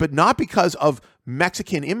 Yes, but not because of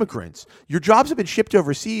Mexican immigrants. Your jobs have been shipped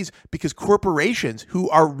overseas because corporations, who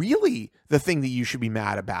are really the thing that you should be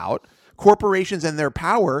mad about, corporations and their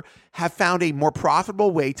power, have found a more profitable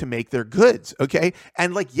way to make their goods, okay?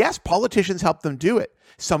 And like, yes, politicians help them do it.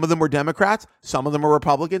 Some of them were Democrats. Some of them were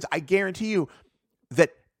Republicans. I guarantee you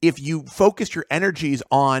that if you focused your energies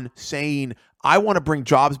on saying, I want to bring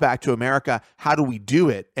jobs back to America, how do we do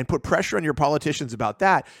it? And put pressure on your politicians about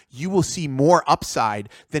that, you will see more upside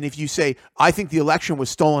than if you say, I think the election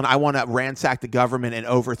was stolen, I want to ransack the government and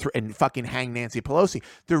overthrow and fucking hang Nancy Pelosi.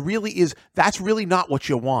 That's really not what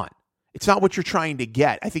you want. It's not what you're trying to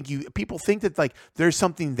get. I think people think that like there's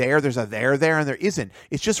something there's a there, and there isn't.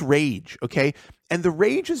 It's just rage, okay? And the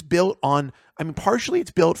rage is built on, partially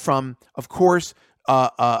it's built from, of course,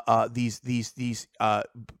 these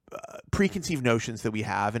preconceived notions that we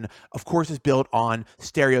have, and of course it's built on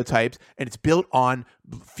stereotypes, and it's built on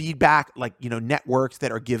feedback, like networks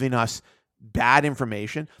that are giving us bad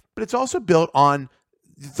information. But it's also built on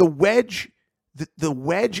the wedge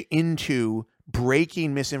into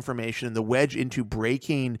breaking misinformation, and the wedge into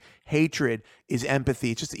breaking hatred is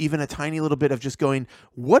empathy. It's just even a tiny little bit of just going,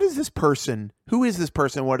 what is this person? Who is this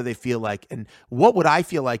person? What do they feel like? And what would I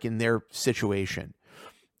feel like in their situation?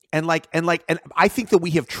 And I think that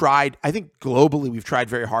we have tried, I think globally we've tried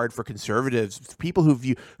very hard for conservatives, people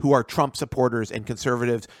who are Trump supporters and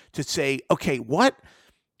conservatives, to say, okay, what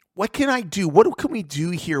can I do? What can we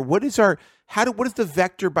do here? What is the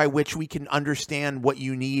vector by which we can understand what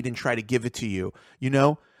you need and try to give it to you?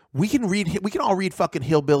 We can all read fucking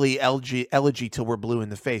hillbilly elegy till we're blue in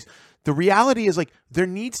the face. The reality is, like, there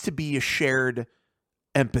needs to be a shared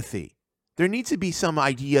empathy. There needs to be some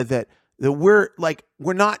idea that we're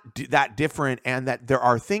not that different, and that there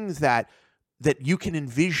are things that you can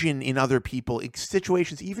envision in other people,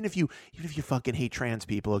 situations, even if you fucking hate trans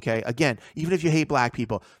people, okay? Again, even if you hate black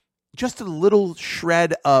people, just a little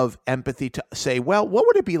shred of empathy to say, well, what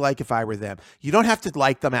would it be like if I were them? You don't have to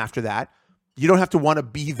like them after that. You don't have to want to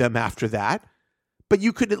be them after that. But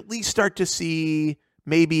you could at least start to see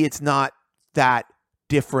maybe it's not that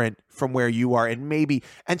different from where you are. And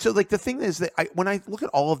so like the thing is that when I look at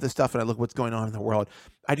all of this stuff and I look at what's going on in the world,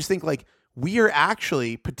 I just think like we are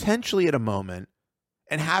actually potentially at a moment,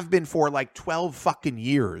 and have been for like 12 fucking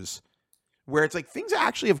years, where it's like things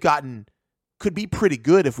actually could be pretty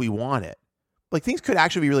good if we want it. Like things could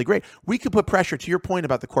actually be really great. We could put pressure, to your point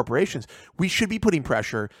about the corporations. We should be putting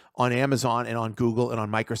pressure on Amazon and on Google and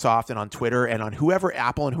on Microsoft and on Twitter and on whoever,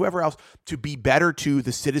 Apple and whoever else, to be better to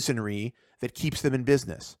the citizenry that keeps them in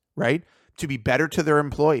business, right? To be better to their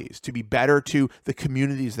employees, to be better to the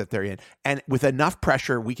communities that they're in. And with enough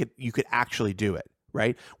pressure, you could actually do it,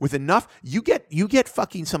 right? With enough, you get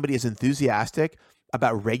fucking somebody as enthusiastic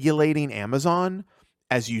about regulating Amazon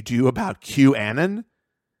as you do about QAnon,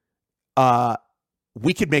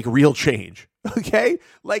 we could make real change. Okay?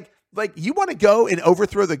 Like you want to go and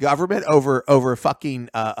overthrow the government over fucking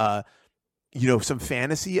some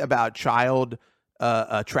fantasy about child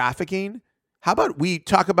trafficking? How about we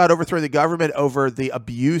talk about overthrowing the government over the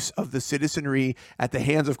abuse of the citizenry at the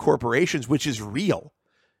hands of corporations, which is real,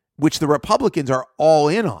 which the Republicans are all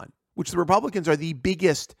in on, which the Republicans are the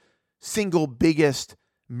biggest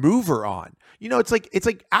mover on. It's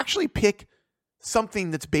like actually pick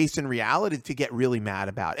something that's based in reality to get really mad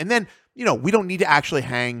about. And then, we don't need to actually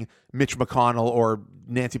hang Mitch McConnell or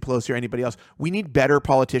Nancy Pelosi or anybody else. We need better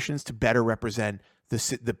politicians to better represent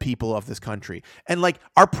the people of this country. And like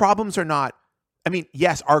our problems are not,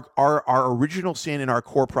 yes, our original sin and our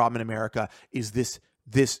core problem in America is this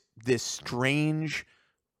strange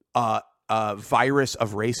virus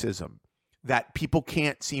of racism that people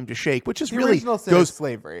can't seem to shake, which is really goes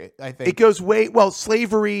slavery. I think it goes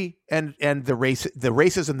slavery and the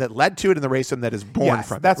racism that led to it, and the racism that is born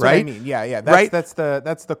from that's it. Right? What I mean. Yeah. That's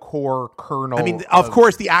the core kernel. Of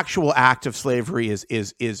course, the actual act of slavery is,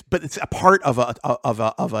 but it's a part of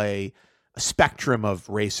a spectrum of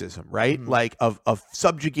racism, right? Mm-hmm. Like of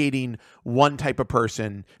subjugating one type of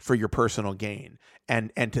person for your personal gain,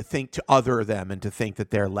 and to think to other them and to think that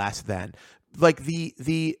they're less than, like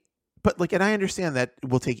But like, and I understand that it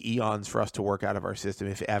will take eons for us to work out of our system,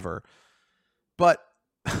 if ever. But,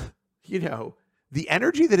 the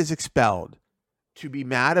energy that is expelled to be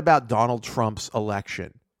mad about Donald Trump's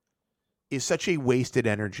election is such a wasted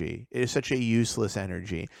energy. It is such a useless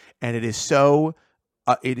energy. And it is so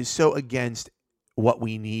against what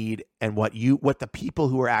we need and what the people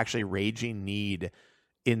who are actually raging need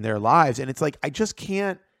in their lives. And it's like, I just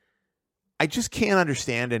can't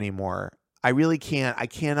understand anymore. I really can't. I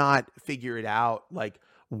cannot figure it out, like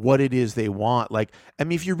what it is they want. Like,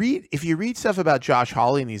 if you read stuff about Josh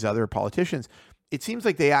Hawley and these other politicians, it seems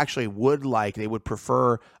like they would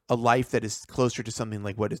prefer a life that is closer to something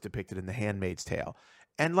like what is depicted in The Handmaid's Tale.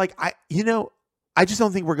 And like, I just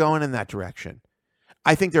don't think we're going in that direction.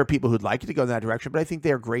 I think there are people who'd like it to go in that direction, but I think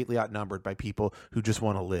they are greatly outnumbered by people who just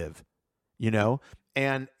want to live,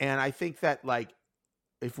 And I think that, like,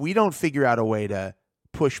 if we don't figure out a way to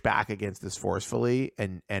push back against this forcefully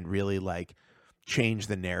and really like change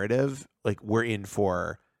the narrative, like we're in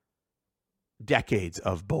for decades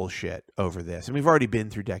of bullshit over this. And we've already been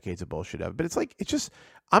through decades of bullshit of it. But it's like, it's just,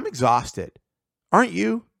 I'm exhausted. Aren't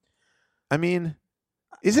you? I mean,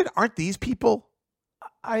 aren't these people?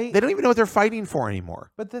 They don't even know what they're fighting for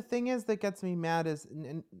anymore. But the thing is that gets me mad is,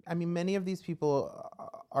 I mean, many of these people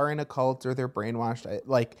are in a cult or they're brainwashed.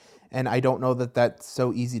 And I don't know that that's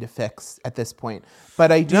so easy to fix at this point.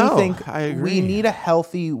 But I think we need a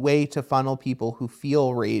healthy way to funnel people who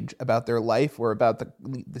feel rage about their life or about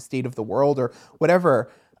the state of the world or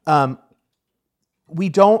whatever. We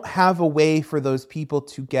don't have a way for those people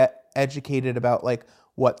to get educated about like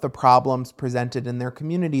what the problems presented in their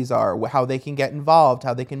communities are, how they can get involved,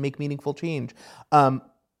 how they can make meaningful change.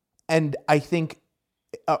 And I think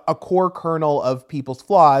a core kernel of people's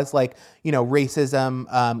flaws, like, racism,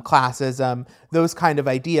 classism, those kind of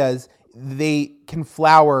ideas, they can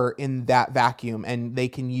flower in that vacuum and they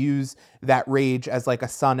can use that rage as like a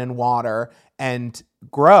sun and water and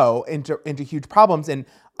grow into huge problems. And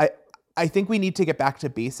I think we need to get back to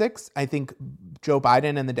basics. I think Joe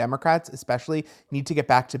Biden and the Democrats especially need to get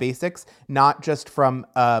back to basics, not just from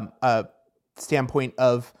a standpoint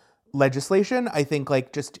of legislation. I think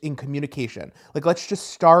like just in communication. Like, let's just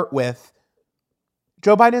start with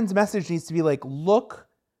Joe Biden's message needs to be like, look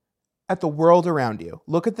at the world around you.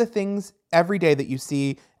 Look at the things every day that you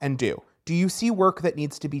see and do. Do you see work that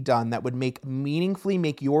needs to be done that would meaningfully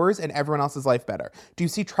make yours and everyone else's life better? Do you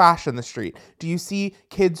see trash in the street? Do you see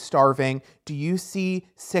kids starving? Do you see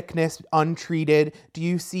sickness untreated? Do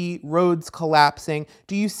you see roads collapsing?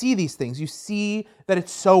 Do you see these things? You see that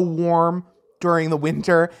it's so warm during the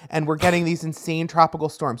winter and we're getting these insane tropical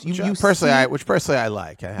storms. Which personally I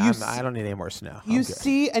like. I don't need any more snow. You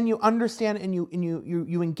see and you understand and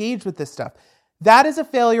you engage with this stuff. That is a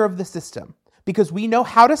failure of the system. Because we know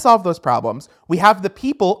how to solve those problems. We have the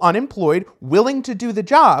people unemployed, willing to do the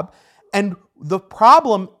job. And the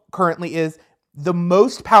problem currently is the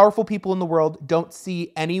most powerful people in the world don't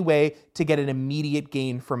see any way to get an immediate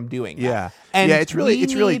gain from doing that. Yeah. And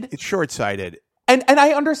it's short-sighted. And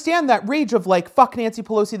I understand that rage of like, fuck Nancy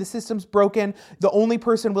Pelosi, the system's broken. The only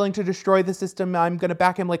person willing to destroy the system, I'm going to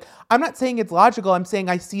back him. Like, I'm not saying it's logical. I'm saying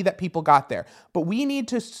I see that people got there. But we need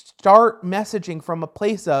to start messaging from a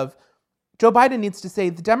place of, Joe Biden needs to say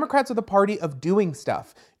the Democrats are the party of doing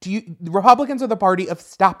stuff. The Republicans are the party of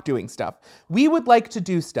stop doing stuff. We would like to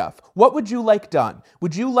do stuff. What would you like done?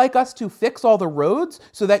 Would you like us to fix all the roads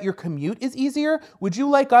so that your commute is easier? Would you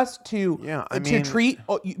like us to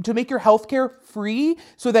make your healthcare free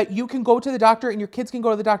so that you can go to the doctor and your kids can go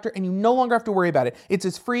to the doctor and you no longer have to worry about it? It's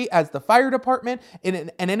as free as the fire department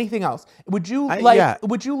and anything else. Would you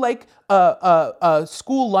like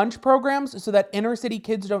school lunch programs so that inner city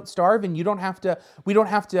kids don't starve and we don't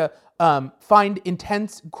have to find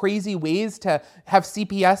intense, crazy ways to have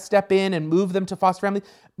CPS step in and move them to foster families?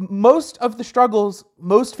 Most of the struggles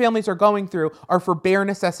most families are going through are for bare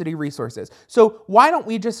necessity resources. So why don't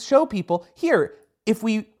we just show people, here, if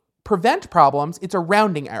we prevent problems, it's a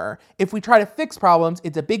rounding error. If we try to fix problems,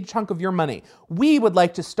 it's a big chunk of your money. We would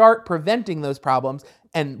like to start preventing those problems,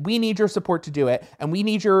 and we need your support to do it. And we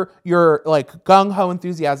need your like gung-ho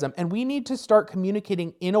enthusiasm. And we need to start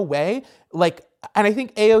communicating in a way like, and I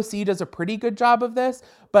think AOC does a pretty good job of this,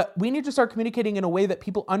 but we need to start communicating in a way that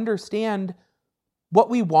people understand what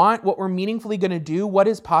we want, what we're meaningfully going to do, what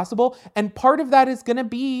is possible. And part of that is going to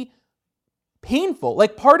be painful.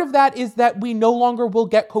 Like, part of that is that we no longer will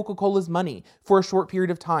get Coca-Cola's money for a short period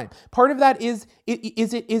of time. Part of that is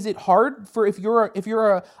it hard for if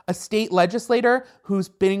you're a state legislator who's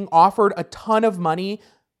being offered a ton of money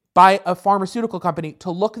by a pharmaceutical company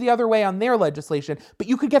to look the other way on their legislation, but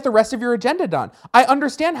you could get the rest of your agenda done. I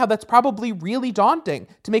understand how that's probably really daunting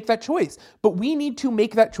to make that choice, but we need to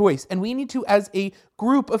make that choice. And we need to, as a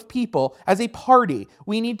group of people, as a party,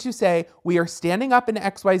 we need to say, we are standing up in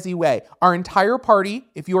XYZ way. Our entire party,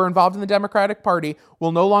 if you are involved in the Democratic Party,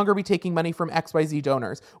 will no longer be taking money from XYZ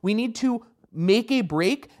donors. We need to make a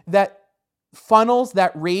break that funnels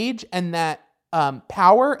that rage and that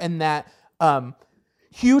power and that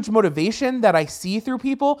huge motivation that I see through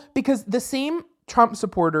people, because the same Trump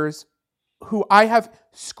supporters who I have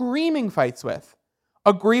screaming fights with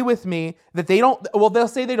agree with me that they'll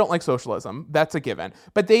say they don't like socialism. That's a given.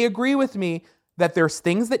 But they agree with me that there's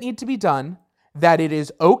things that need to be done, that it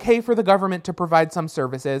is okay for the government to provide some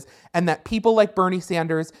services, and that people like Bernie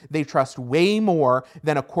Sanders, they trust way more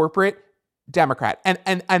than a corporate Democrat.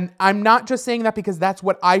 And I'm not just saying that because that's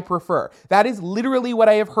what I prefer. That is literally what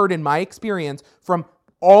I have heard in my experience from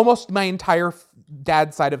almost my entire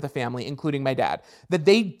dad's side of the family, including my dad, that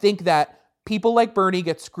they think that people like Bernie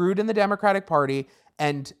get screwed in the Democratic Party,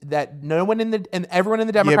 and that no one and everyone in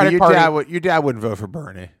the Democratic Party. Your dad wouldn't vote for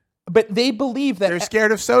Bernie. But they believe that they're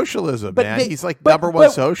scared of socialism, man. He's like number one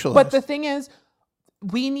socialist. But the thing is,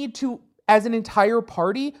 we need to, as an entire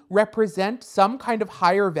party, represent some kind of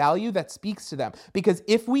higher value that speaks to them. Because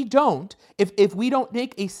if we don't, if we don't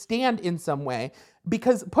make a stand in some way,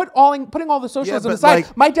 because putting all the socialism aside,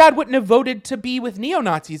 my dad wouldn't have voted to be with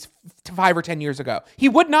neo-Nazis 5 or 10 years ago. He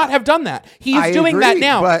would not have done that. He's doing that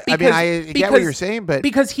now. But I get what you're saying, but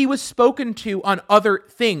because he was spoken to on other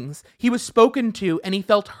things, he was spoken to, and he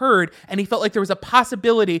felt heard, and he felt like there was a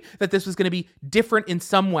possibility that this was going to be different in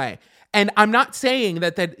some way. And I'm not saying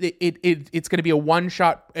that it's going to be a one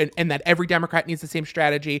shot and that every Democrat needs the same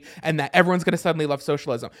strategy and that everyone's going to suddenly love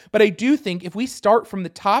socialism. But I do think if we start from the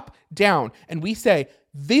top down and we say,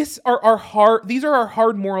 these are our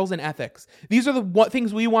hard morals and ethics. These are the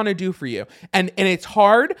things we want to do for you. And it's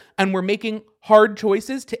hard, and we're making hard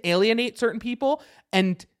choices to alienate certain people,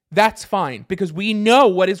 and that's fine, because we know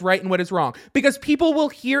what is right and what is wrong, because people will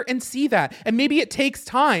hear and see that. And maybe it takes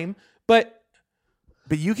time, but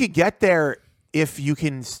you could get there if you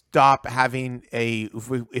can stop having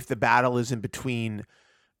if the battle isn't between,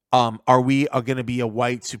 are we going to be a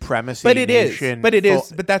white supremacy nation? But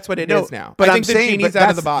that's what it is now. But I think the genie's out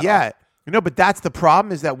of the bottle. Yeah. But that's the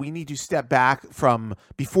problem, is that we need to step back from,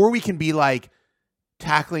 before we can be like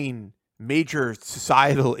tackling major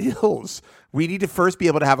societal ills, we need to first be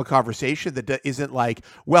able to have a conversation that isn't like,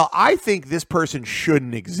 well, I think this person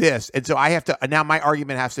shouldn't exist, and so I have to, now my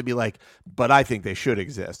argument has to be like, but I think they should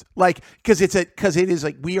exist. Like, because it is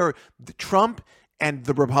like, we are, Trump and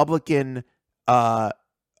the Republican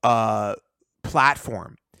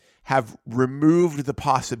platform have removed the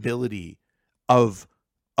possibility of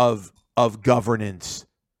governance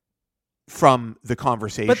from the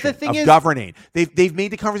conversation. But the thing is, governing. They've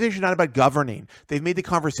made the conversation not about governing. They've made the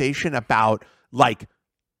conversation about like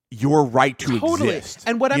your right to exist.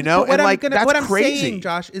 And what I'm saying,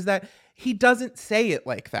 Josh, is that he doesn't say it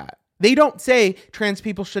like that. They don't say trans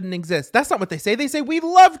people shouldn't exist. That's not what they say. They say, we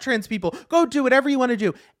love trans people. Go do whatever you want to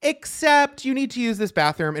do, except you need to use this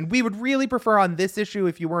bathroom. And we would really prefer on this issue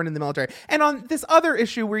if you weren't in the military. And on this other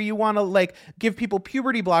issue where you want to like give people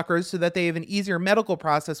puberty blockers so that they have an easier medical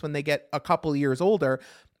process when they get a couple years older,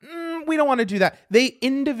 we don't want to do that. They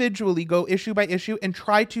individually go issue by issue and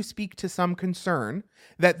try to speak to some concern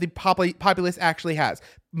that the populace actually has.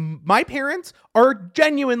 My parents are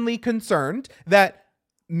genuinely concerned that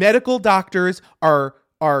medical doctors are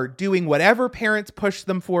doing whatever parents push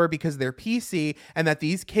them for because they're PC, and that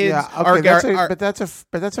these kids are. But that's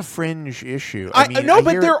a fringe issue.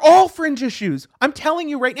 But they're all fringe issues. I'm telling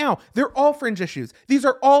you right now, they're all fringe issues. These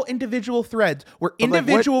are all individual threads where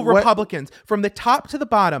individual Republicans from the top to the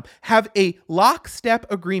bottom have a lockstep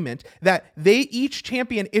agreement that they each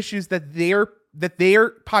champion issues that their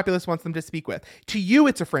populace wants them to speak with. To you,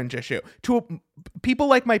 it's a fringe issue. To people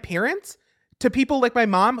like my parents, to people like my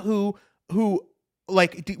mom who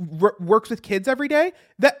works with kids every day,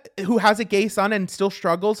 who has a gay son and still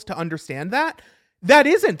struggles to understand that.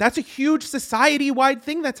 That's a huge society-wide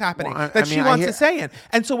thing that's happening she wants to say in.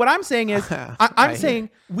 And so what I'm saying is, I'm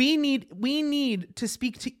saying we need to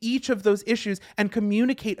speak to each of those issues and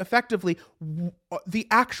communicate effectively the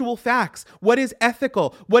actual facts. What is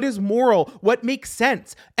ethical? What is moral? What makes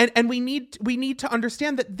sense? And we need to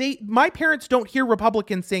understand that my parents don't hear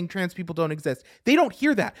Republicans saying trans people don't exist. They don't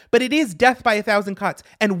hear that. But it is death by 1,000 cuts.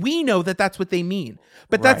 And we know that that's what they mean.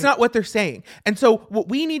 But that's not what they're saying. And so what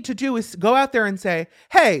we need to do is go out there and say,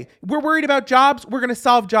 hey, we're worried about jobs. We're going to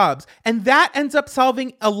solve jobs. And that ends up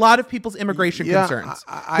solving a lot of people's immigration concerns.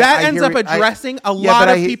 That ends up addressing a lot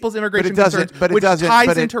of people's immigration concerns, which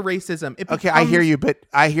ties into racism. I hear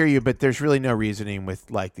you, but there's really no reasoning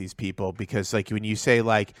with like these people, because like when you say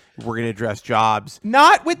like we're going to address jobs,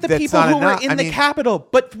 not with the people who were in the Capitol,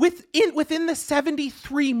 but within the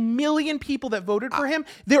 73 million people that voted for him,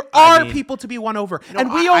 there are people to be won over,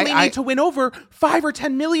 and we only need to win over 5 or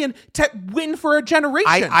 10 million to win for a generation.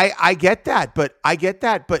 I get that, but I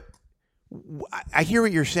hear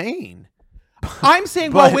what you're saying. I'm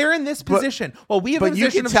saying while we're in this position, while we have a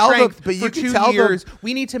position of strength for 2 years,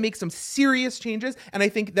 we need to make some serious changes. And I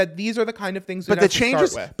think that these are the kind of things we have to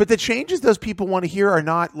start with. But the changes those people want to hear are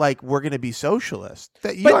not like, we're going to be socialist.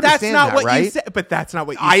 That's not what you say. But that's not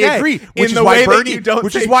what you say. I agree. Which is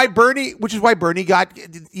why Bernie got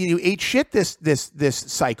ate shit this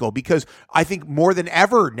cycle, because I think more than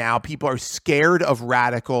ever now people are scared of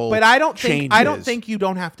radical. But I don't think you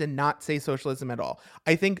don't have to not say socialism at all.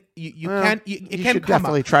 I think you can. You should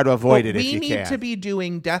definitely try to avoid it if you can. We need to be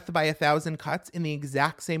doing death by 1,000 cuts in the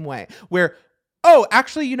exact same way, where oh,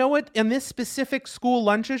 actually, you know what? In this specific school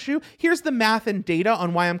lunch issue, here's the math and data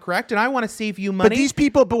on why I'm correct, and I want to save you money. But these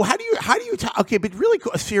people, how do you okay, but really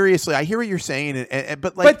seriously, I hear what you're saying,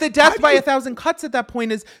 but the death by 1,000 cuts at that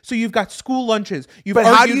point is, so you've got school lunches. You've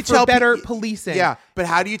argued for better policing. Yeah, but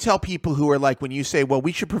how do you tell people who are like, when you say, well,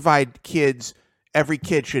 we should provide kids, every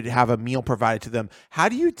kid should have a meal provided to them. How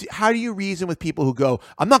do you reason with people who go,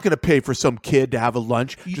 I'm not going to pay for some kid to have a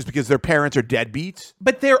lunch just because their parents are deadbeats?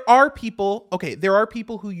 But there are people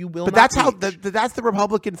who you will. But that's that's the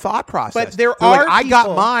Republican thought process. But they're like, I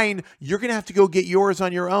got mine. You're going to have to go get yours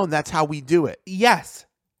on your own. That's how we do it. Yes.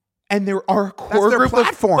 And there are a core group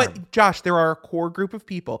platform. But Josh, there are a core group of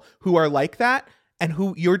people who are like that. And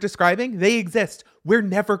who you're describing, they exist. We're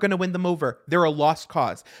never going to win them over. They're a lost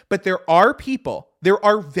cause. But there are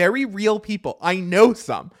very real people. I know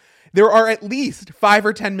some. There are at least 5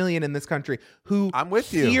 or 10 million in this country who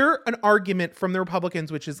hear an argument from the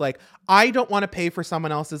Republicans, which is like, I don't want to pay for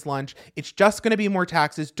someone else's lunch. It's just going to be more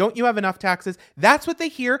taxes. Don't you have enough taxes? That's what they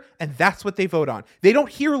hear, and that's what they vote on. They don't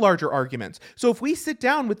hear larger arguments. So if we sit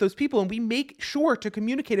down with those people and we make sure to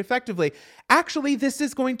communicate effectively, actually, this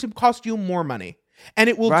is going to cost you more money. And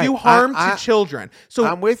it will do harm to children. So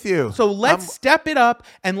I'm with you. So let's step it up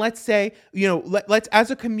and let's say, let's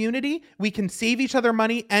as a community, we can save each other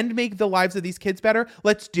money and make the lives of these kids better.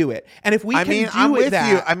 Let's do it. And if we I'm with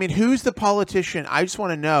you. I mean, who's the politician? I just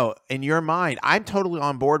want to know, in your mind, I'm totally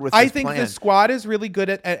on board with this plan. I think the squad is really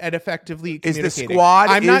good at effectively communicating. Is the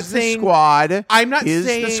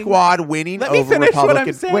squad winning over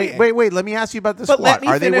Republicans? Wait. Let me ask you about the squad.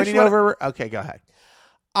 Are they winning over? Okay, go ahead.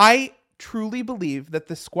 I truly believe that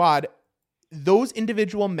the squad, those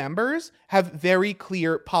individual members have very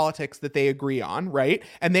clear politics that they agree on, right?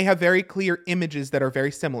 And they have very clear images that are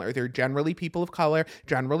very similar. They're generally people of color,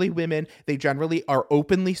 generally women. They generally are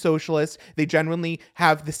openly socialist. They generally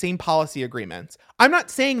have the same policy agreements. I'm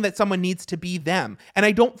not saying that someone needs to be them. And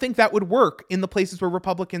I don't think that would work in the places where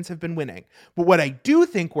Republicans have been winning. But what I do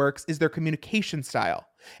think works is their communication style.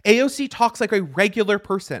 AOC talks like a regular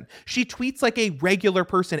person. She tweets like a regular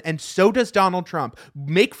person, and so does Donald Trump.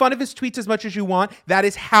 Make fun of his tweets as much as you want. That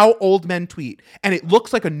is how old men tweet. And it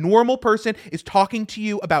looks like a normal person is talking to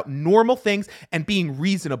you about normal things and being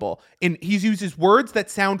reasonable. And he uses words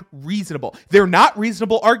that sound reasonable. They're not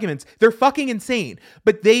reasonable arguments. They're fucking insane.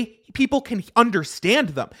 But people can understand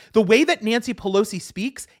them. The way that Nancy Pelosi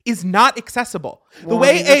speaks is not accessible. The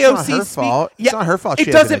way AOC speaks, it's not her fault.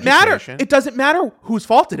 It doesn't matter. It doesn't matter whose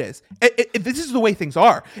fault it is. This is the way things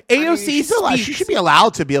are. AOC speaks. She should be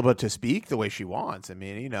allowed to be able to speak the way she wants. I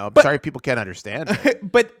mean, I'm sorry people can't understand it.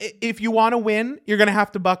 But if you want to win, you're going to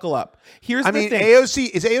have to buckle up. Here's the thing. Is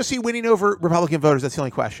AOC winning over Republican voters? That's the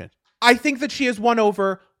only question. I think that she has won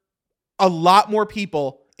over a lot more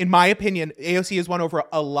people. In my opinion, AOC has won over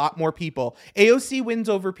a lot more people. AOC wins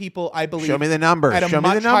over people, I believe. Show me the numbers. At a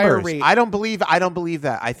much higher rate. I don't believe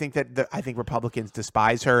that. I think that Republicans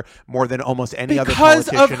despise her more than almost any other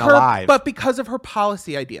politician alive. But because of her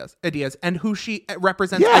policy ideas, and who she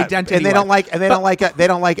represents identity. And they don't like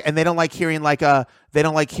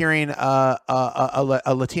hearing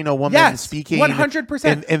a Latino woman speaking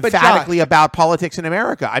 100% emphatically about politics in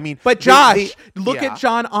America. I mean, but Josh, look at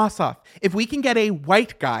Jon Ossoff. If we can get a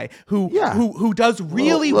white guy who does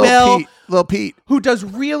really well, Lil Pete, who does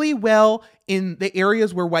really well in the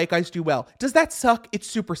areas where white guys do well, does that suck? It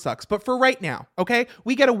super sucks. But for right now, okay,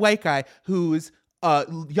 we get a white guy who's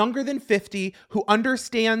younger than 50, who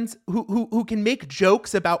understands, who can make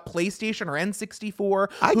jokes about PlayStation or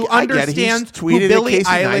N64, who understands who Billie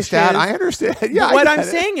Eilish is. I understand. Yeah, what I'm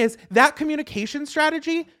saying is that communication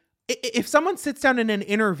strategy, if someone sits down in an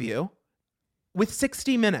interview with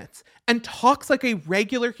 60 Minutes and talks like a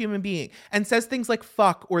regular human being and says things like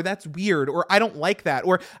fuck, or that's weird, or I don't like that,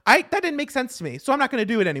 or that didn't make sense to me, so I'm not going to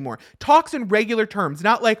do it anymore. Talks in regular terms,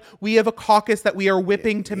 not like we have a caucus that we are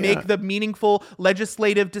whipping to make the meaningful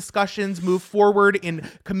legislative discussions move forward in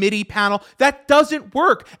committee panel. That doesn't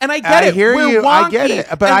work. And I get it. We're wonky, I get it.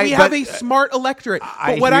 But we have a smart electorate.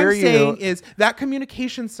 But what I'm saying is that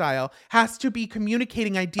communication style has to be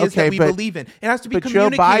communicating ideas that we believe in. It has to be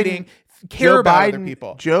communicating about other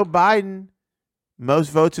people. Joe Biden,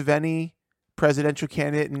 most votes of any presidential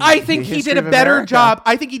candidate. I think he did a better job.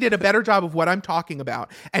 I think he did a better job of what I'm talking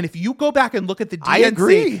about. And if you go back and look at the DNC, I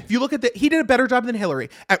agree. If you look at he did a better job than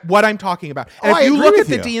Hillary at what I'm talking about. And if you look at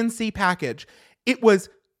the DNC package, it was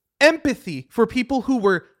empathy for people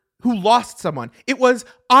who lost someone. It was,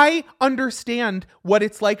 I understand what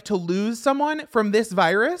it's like to lose someone from this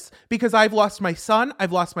virus because I've lost my son,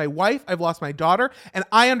 I've lost my wife, I've lost my daughter, and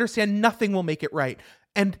I understand nothing will make it right.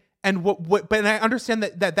 And And but I understand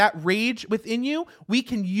that rage within you, we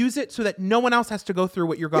can use it so that no one else has to go through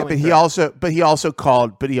what you're going through. But he also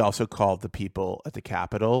called the people at the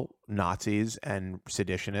Capitol Nazis and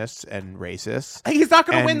seditionists and racists. He's not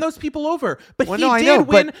going to win those people over, but he did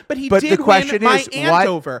win my aunt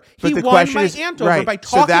over. He won my aunt over by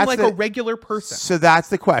talking like a regular person. So that's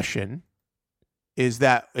the question.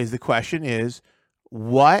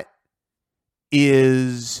 What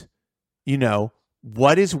is,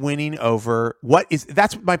 what is winning over?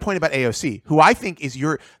 That's my point about AOC, who I think is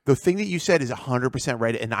the thing that you said is 100%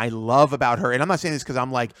 right. And I love about her. And I'm not saying this because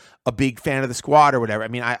I'm like a big fan of the Squad or whatever. I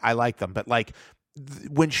mean, I like them, but like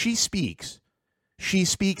when she speaks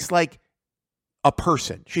like a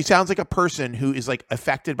person. She sounds like a person who is like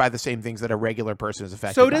affected by the same things that a regular person is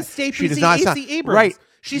affected by. So does Stacey Abrams. Right.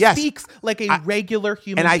 She speaks like a regular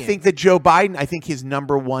human being. I think that Joe Biden, his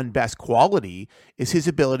number one best quality is his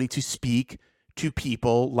ability to speak to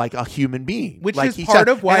people like a human being, which is part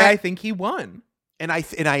of why I think he won. And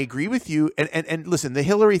I agree with you. And listen, the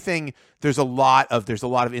Hillary thing, there's a lot of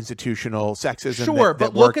institutional sexism. Sure,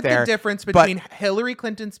 but look at the difference between Hillary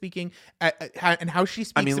Clinton speaking and how she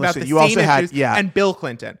speaks about the same issues and Bill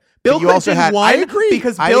Clinton. Bill Clinton won. I agree.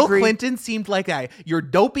 Because Bill Clinton seemed like your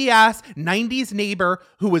dopey ass 90s neighbor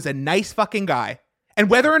who was a nice fucking guy. And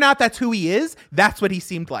whether or not that's who he is, that's what he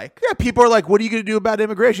seemed like. Yeah, people are like, "What are you going to do about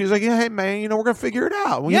immigration?" He's like, "Yeah, hey man, we're going to figure it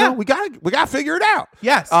out. We got to figure it out."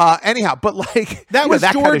 Yes. Anyhow, but like that was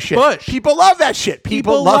that George kind of shit. Bush. People love that shit.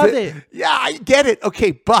 People love it. Yeah, I get it.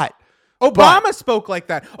 Okay, but Obama spoke like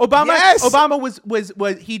that. Obama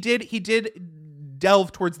was he did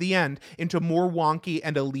delve towards the end into more wonky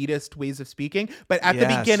and elitist ways of speaking, but at the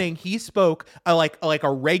beginning he spoke like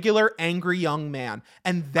a regular angry young man,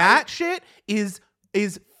 and that shit is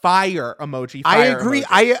fire emoji. I agree.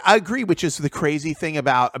 I agree, which is the crazy thing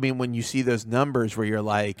about, when you see those numbers where you're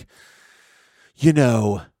like,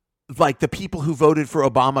 like the people who voted for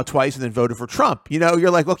Obama twice and then voted for Trump, you're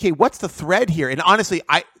like, okay, what's the thread here? And honestly,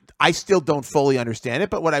 I still don't fully understand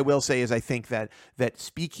it, but what I will say is I think that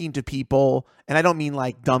speaking to people, and I don't mean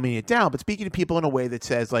like dumbing it down, but speaking to people in a way that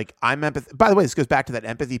says like, I'm empathetic. By the way, this goes back to that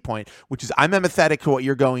empathy point, which is I'm empathetic to what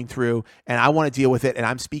you're going through and I want to deal with it. And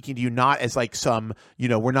I'm speaking to you not as like some,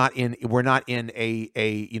 we're not in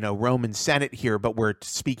a Roman Senate here, but we're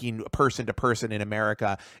speaking person to person in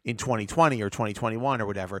America in 2020 or 2021 or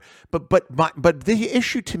whatever. But the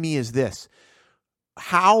issue to me is this: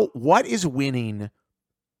 what is winning?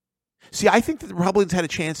 See, I think that the Republicans had a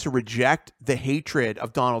chance to reject the hatred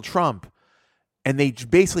of Donald Trump, and they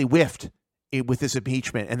basically whiffed it with this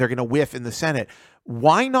impeachment, and they're going to whiff in the Senate.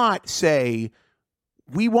 Why not say,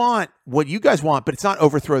 we want what you guys want, but it's not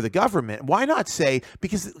overthrow the government? Why not say,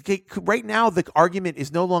 because right now the argument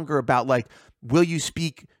is no longer about like, will you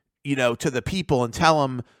speak, to the people and tell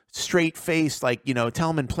them straight face, like, tell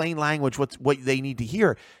them in plain language what they need to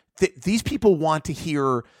hear. These people want to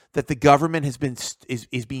hear that the government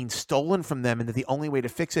is being stolen from them, and that the only way to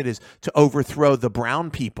fix it is to overthrow the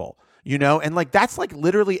brown people, and like that's like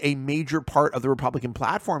literally a major part of the Republican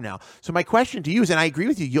platform now. So my question to you is, and I agree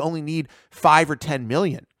with you, you only need 5 or 10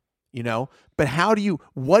 million, but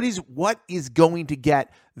what is going to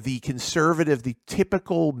get the conservative, the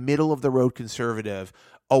typical middle of the road conservative,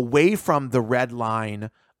 away from the red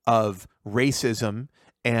line of racism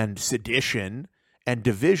and sedition and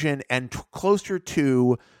division and closer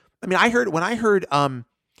to, when I heard,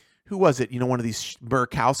 who was it? One of these,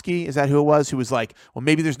 Murkowski, is that who it was? Who was like, well,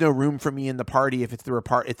 maybe there's no room for me in the party if it's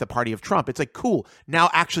the party of Trump. It's like, cool.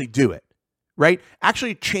 Now actually do it, right?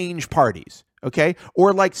 Actually change parties. Okay.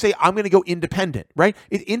 Or like say, I'm going to go independent, right?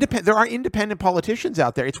 There are independent politicians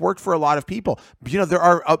out there. It's worked for a lot of people. There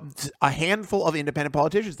are a handful of independent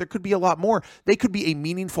politicians. There could be a lot more. They could be a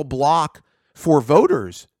meaningful block for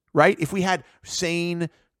voters, right? If we had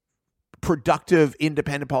sane, productive,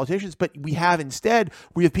 independent politicians, but we have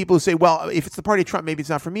people who say, well, if it's the party of Trump, maybe it's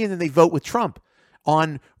not for me. And then they vote with Trump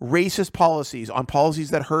on racist policies, on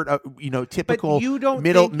policies that hurt, typical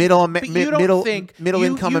middle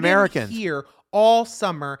income Americans. Here all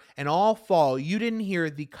summer and all fall, you didn't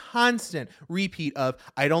hear the constant repeat of,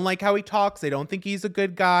 I don't like how he talks. I don't think he's a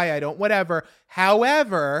good guy. I don't whatever.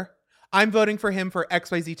 However, I'm voting for him for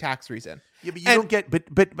XYZ tax reason. Yeah, but you don't get,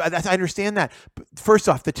 but I understand that. But first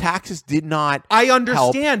off, the taxes did not. I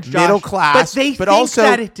understand, help middle class, but they think also,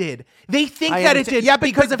 that it did. They think that it did,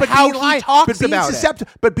 because of how he talks about it.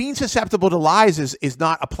 But being susceptible to lies is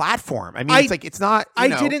not a platform. It's not. I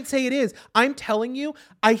didn't say it is. I'm telling you,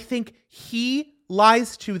 I think he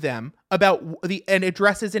lies to them about and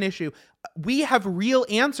addresses an issue. We have real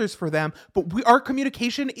answers for them, but our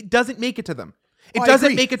communication doesn't make it to them. It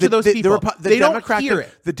doesn't make it to those people. They don't hear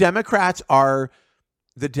it. The Democrats are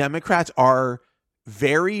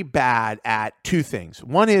very bad at two things.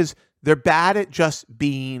 One is they're bad at just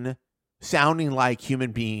sounding like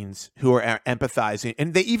human beings who are empathizing.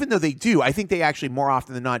 And even though they do, I think they actually more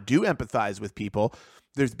often than not do empathize with people.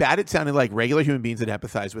 They're bad at sounding like regular human beings that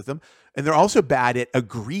empathize with them. And they're also bad at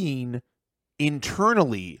agreeing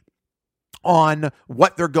internally on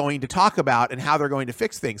what they're going to talk about and how they're going to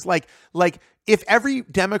fix things. Like if every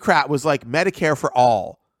Democrat was like Medicare for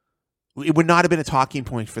all, it would not have been a talking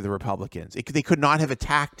point for the Republicans. They could not have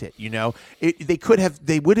attacked it.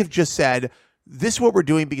 They would have just said, this is what we're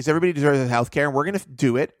doing because everybody deserves health care and we're going to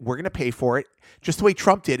do it. We're going to pay for it. Just the way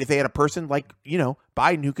Trump did. If they had a person like,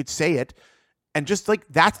 Biden who could say it. And just like,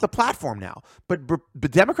 that's the platform now. But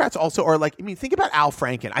Democrats also are like, think about Al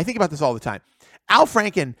Franken. I think about this all the time. Al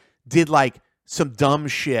Franken did like some dumb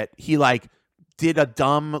shit. He like did a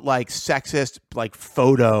dumb, like sexist, like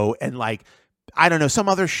photo and like, I don't know, some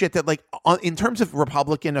other shit that like in terms of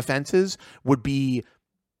Republican offenses would be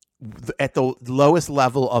at the lowest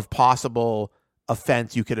level of possible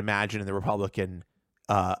offense you could imagine in the Republican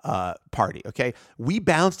party. Okay. We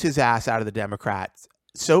bounced his ass out of the Democrats.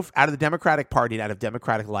 Out of the Democratic Party and out of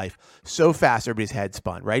Democratic life so fast everybody's head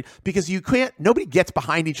spun, right? Because nobody gets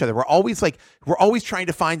behind each other. We're always trying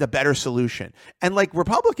to find a better solution. And like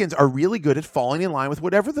Republicans are really good at falling in line with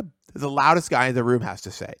whatever the loudest guy in the room has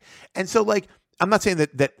to say. And so like, I'm not saying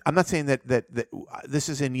that this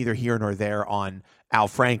is in neither here nor there on Al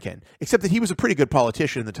Franken, except that he was a pretty good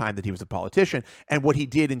politician in the time that he was a politician. And what he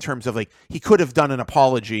did in terms of like, he could have done an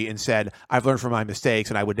apology and said, I've learned from my mistakes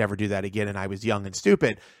and I would never do that again. And I was young and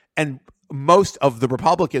stupid. And most of the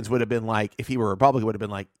Republicans would have been like, if he were a Republican, would have been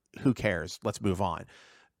like, who cares? Let's move on.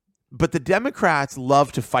 But the Democrats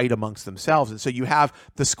love to fight amongst themselves. And so you have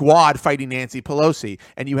the squad fighting Nancy Pelosi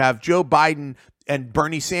and you have Joe Biden and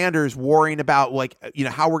Bernie Sanders worrying about like,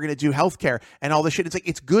 how we're going to do healthcare and all this shit. It's like,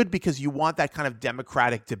 it's good because you want that kind of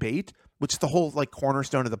democratic debate, which is the whole like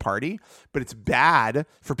cornerstone of the party, but it's bad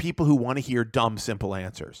for people who want to hear dumb, simple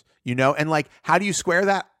answers, and like, how do you square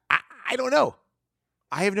that? I don't know.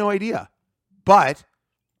 I have no idea, but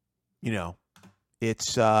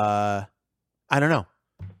it's, I don't know.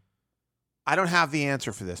 I don't have the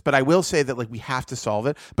answer for this, but I will say that like we have to solve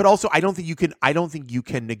it. But also, I don't think you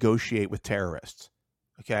can negotiate with terrorists.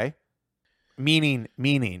 Okay, meaning,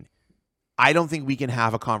 I don't think we can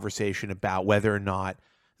have a conversation about whether or not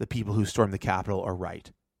the people who stormed the Capitol are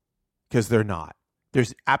right, because they're not.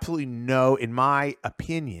 There's absolutely no, in my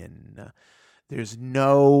opinion, there's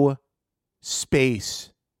no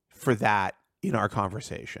space for that in our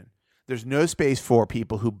conversation. There's no space for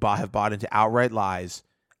people who have bought into outright lies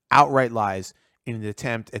in an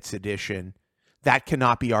attempt at sedition. That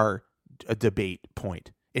cannot be our debate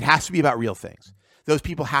point. It has to be about real things. Those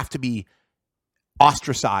people have to be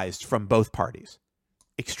ostracized from both parties.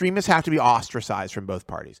 Extremists have to be ostracized from both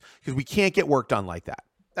parties because we can't get work done like that.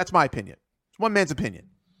 That's my opinion. It's one man's opinion.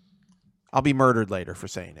 I'll be murdered later for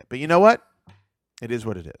saying it. But you know what? It is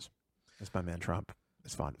what it is. As my man Trump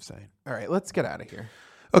is fond of saying. All right, let's get out of here.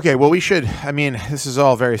 Okay, well, this is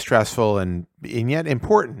all very stressful and yet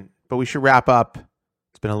important, but we should wrap up.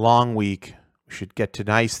 It's been a long week. We should get to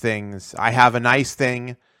nice things. I have a nice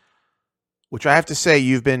thing, which I have to say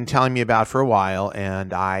you've been telling me about for a while,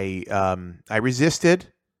 and I resisted.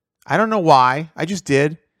 I don't know why. I just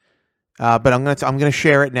did. But I'm gonna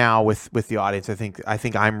share it now with the audience. I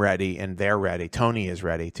think I'm ready and they're ready. Tony is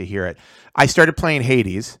ready to hear it. I started playing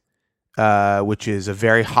Hades. Which is a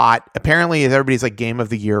very hot, apparently is everybody's like game of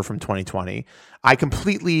the year from 2020. I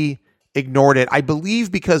completely ignored it. I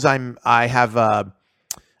believe because I have a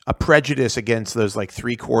prejudice against those like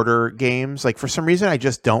 3/4 games. Like for some reason, I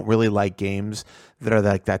just don't really like games that are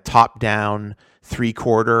like that top down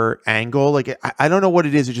 3/4 angle. Like I don't know what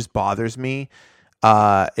it is. It just bothers me.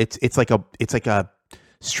 It's like a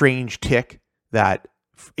strange tick that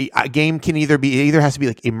a game can either has to be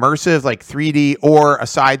like immersive, like 3D, or a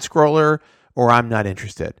side scroller, or I'm not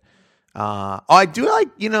interested. I do like,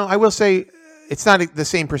 I will say it's not the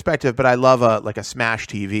same perspective, but I love a Smash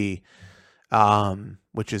TV,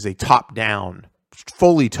 which is a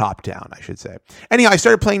fully top down, I should say. Anyhow, I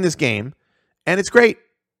started playing this game and it's great.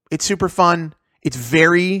 It's super fun. It's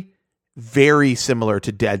very, very similar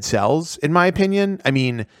to Dead Cells, in my opinion. I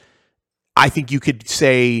mean, I think you could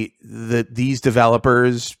say that these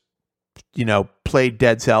developers, played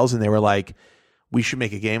Dead Cells and they were like, we should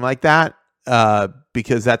make a game like that,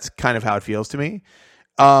 because that's kind of how it feels to me.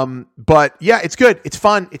 But yeah, it's good. It's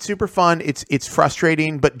fun. It's super fun. It's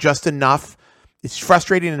frustrating, but just enough. It's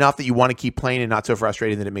frustrating enough that you want to keep playing and not so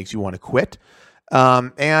frustrating that it makes you want to quit.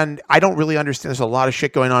 And I don't really understand. There's a lot of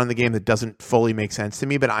shit going on in the game that doesn't fully make sense to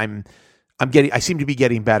me, but I seem to be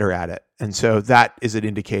getting better at it. And so that is an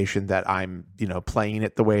indication that I'm, playing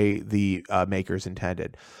it the way the makers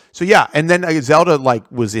intended. So yeah. And then Zelda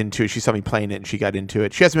was into it. She saw me playing it and she got into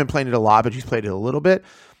it. She hasn't been playing it a lot, but she's played it a little bit.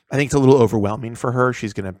 I think it's a little overwhelming for her.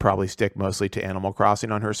 She's going to probably stick mostly to Animal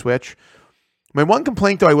Crossing on her Switch. My one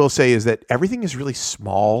complaint, though, I will say is that everything is really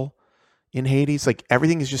small in Hades.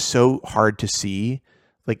 Everything is just so hard to see.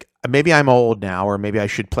 Maybe I'm old now, or maybe I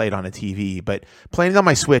should play it on a TV, but playing it on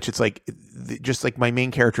my Switch, it's just my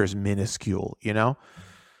main character is minuscule, Anyhow,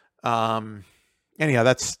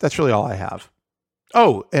 that's really all I have.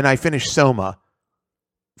 Oh, and I finished Soma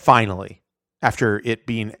finally after it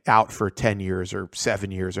being out for 10 years or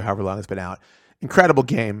 7 years or however long it's been out. Incredible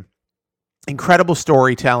game, incredible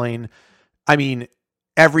storytelling. I mean,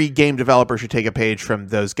 every game developer should take a page from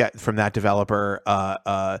that developer.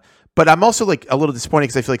 But I'm also a little disappointed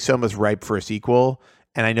because I feel like Soma's ripe for a sequel,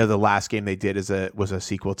 and I know the last game they did was a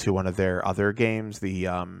sequel to one of their other games.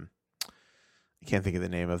 I can't think of the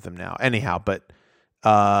name of them now. Anyhow, but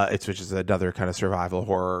which is another kind of survival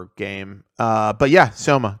horror game. But yeah,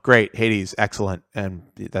 Soma, great. Hades, excellent, and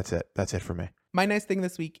that's it. That's it for me. My nice thing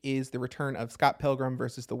this week is the return of Scott Pilgrim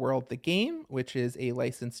versus the World, the game, which is a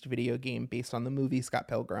licensed video game based on the movie Scott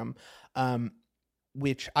Pilgrim,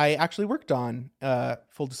 which I actually worked on,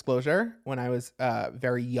 full disclosure, when I was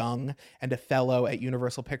very young and a fellow at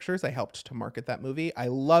Universal Pictures. I helped to market that movie. I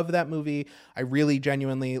love that movie. I really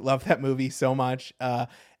genuinely love that movie so much.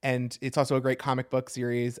 And it's also a great comic book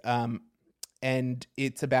series. And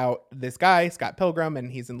it's about this guy, Scott Pilgrim,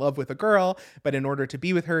 and he's in love with a girl, but in order to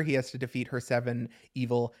be with her, he has to defeat her 7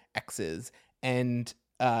 evil exes. And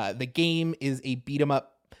the game is a beat 'em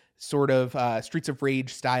up sort of Streets of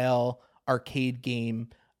Rage style arcade game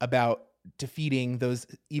about defeating those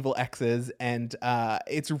evil exes, and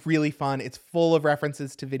it's really fun. It's full of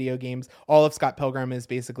references to video games. All of Scott Pilgrim is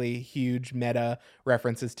basically huge meta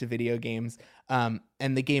references to video games, and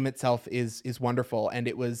the game itself is wonderful. And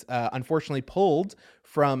it was unfortunately pulled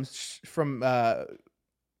from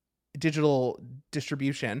digital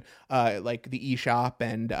distribution, like the eShop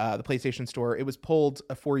and the PlayStation Store. It was pulled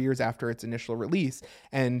 4 years after its initial release,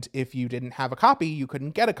 and if you didn't have a copy, you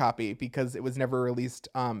couldn't get a copy because it was never released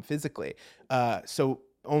physically. So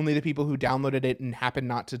only the people who downloaded it and happened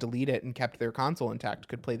not to delete it and kept their console intact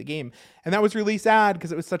could play the game. And that was really sad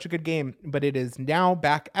because it was such a good game, but it is now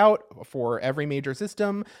back out for every major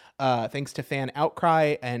system, thanks to fan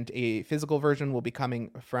outcry, and a physical version will be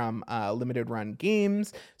coming from Limited Run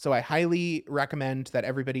Games. So I highly recommend that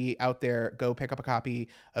everybody out there go pick up a copy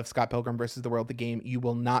of Scott Pilgrim vs. the World, the game. You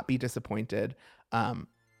will not be disappointed. Yeah,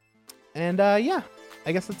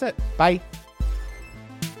 I guess that's it. Bye.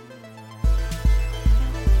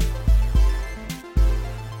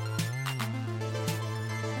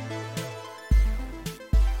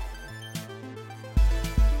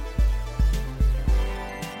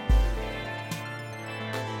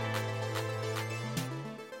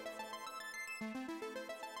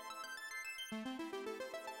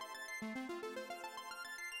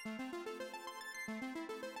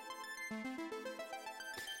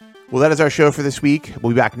 Well, that is our show for this week.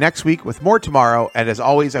 We'll be back next week with more tomorrow. And as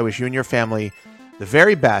always, I wish you and your family the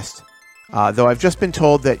very best. Though I've just been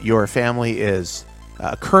told that your family is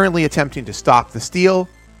currently attempting to stop the steal,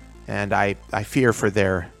 and I fear for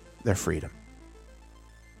their freedom.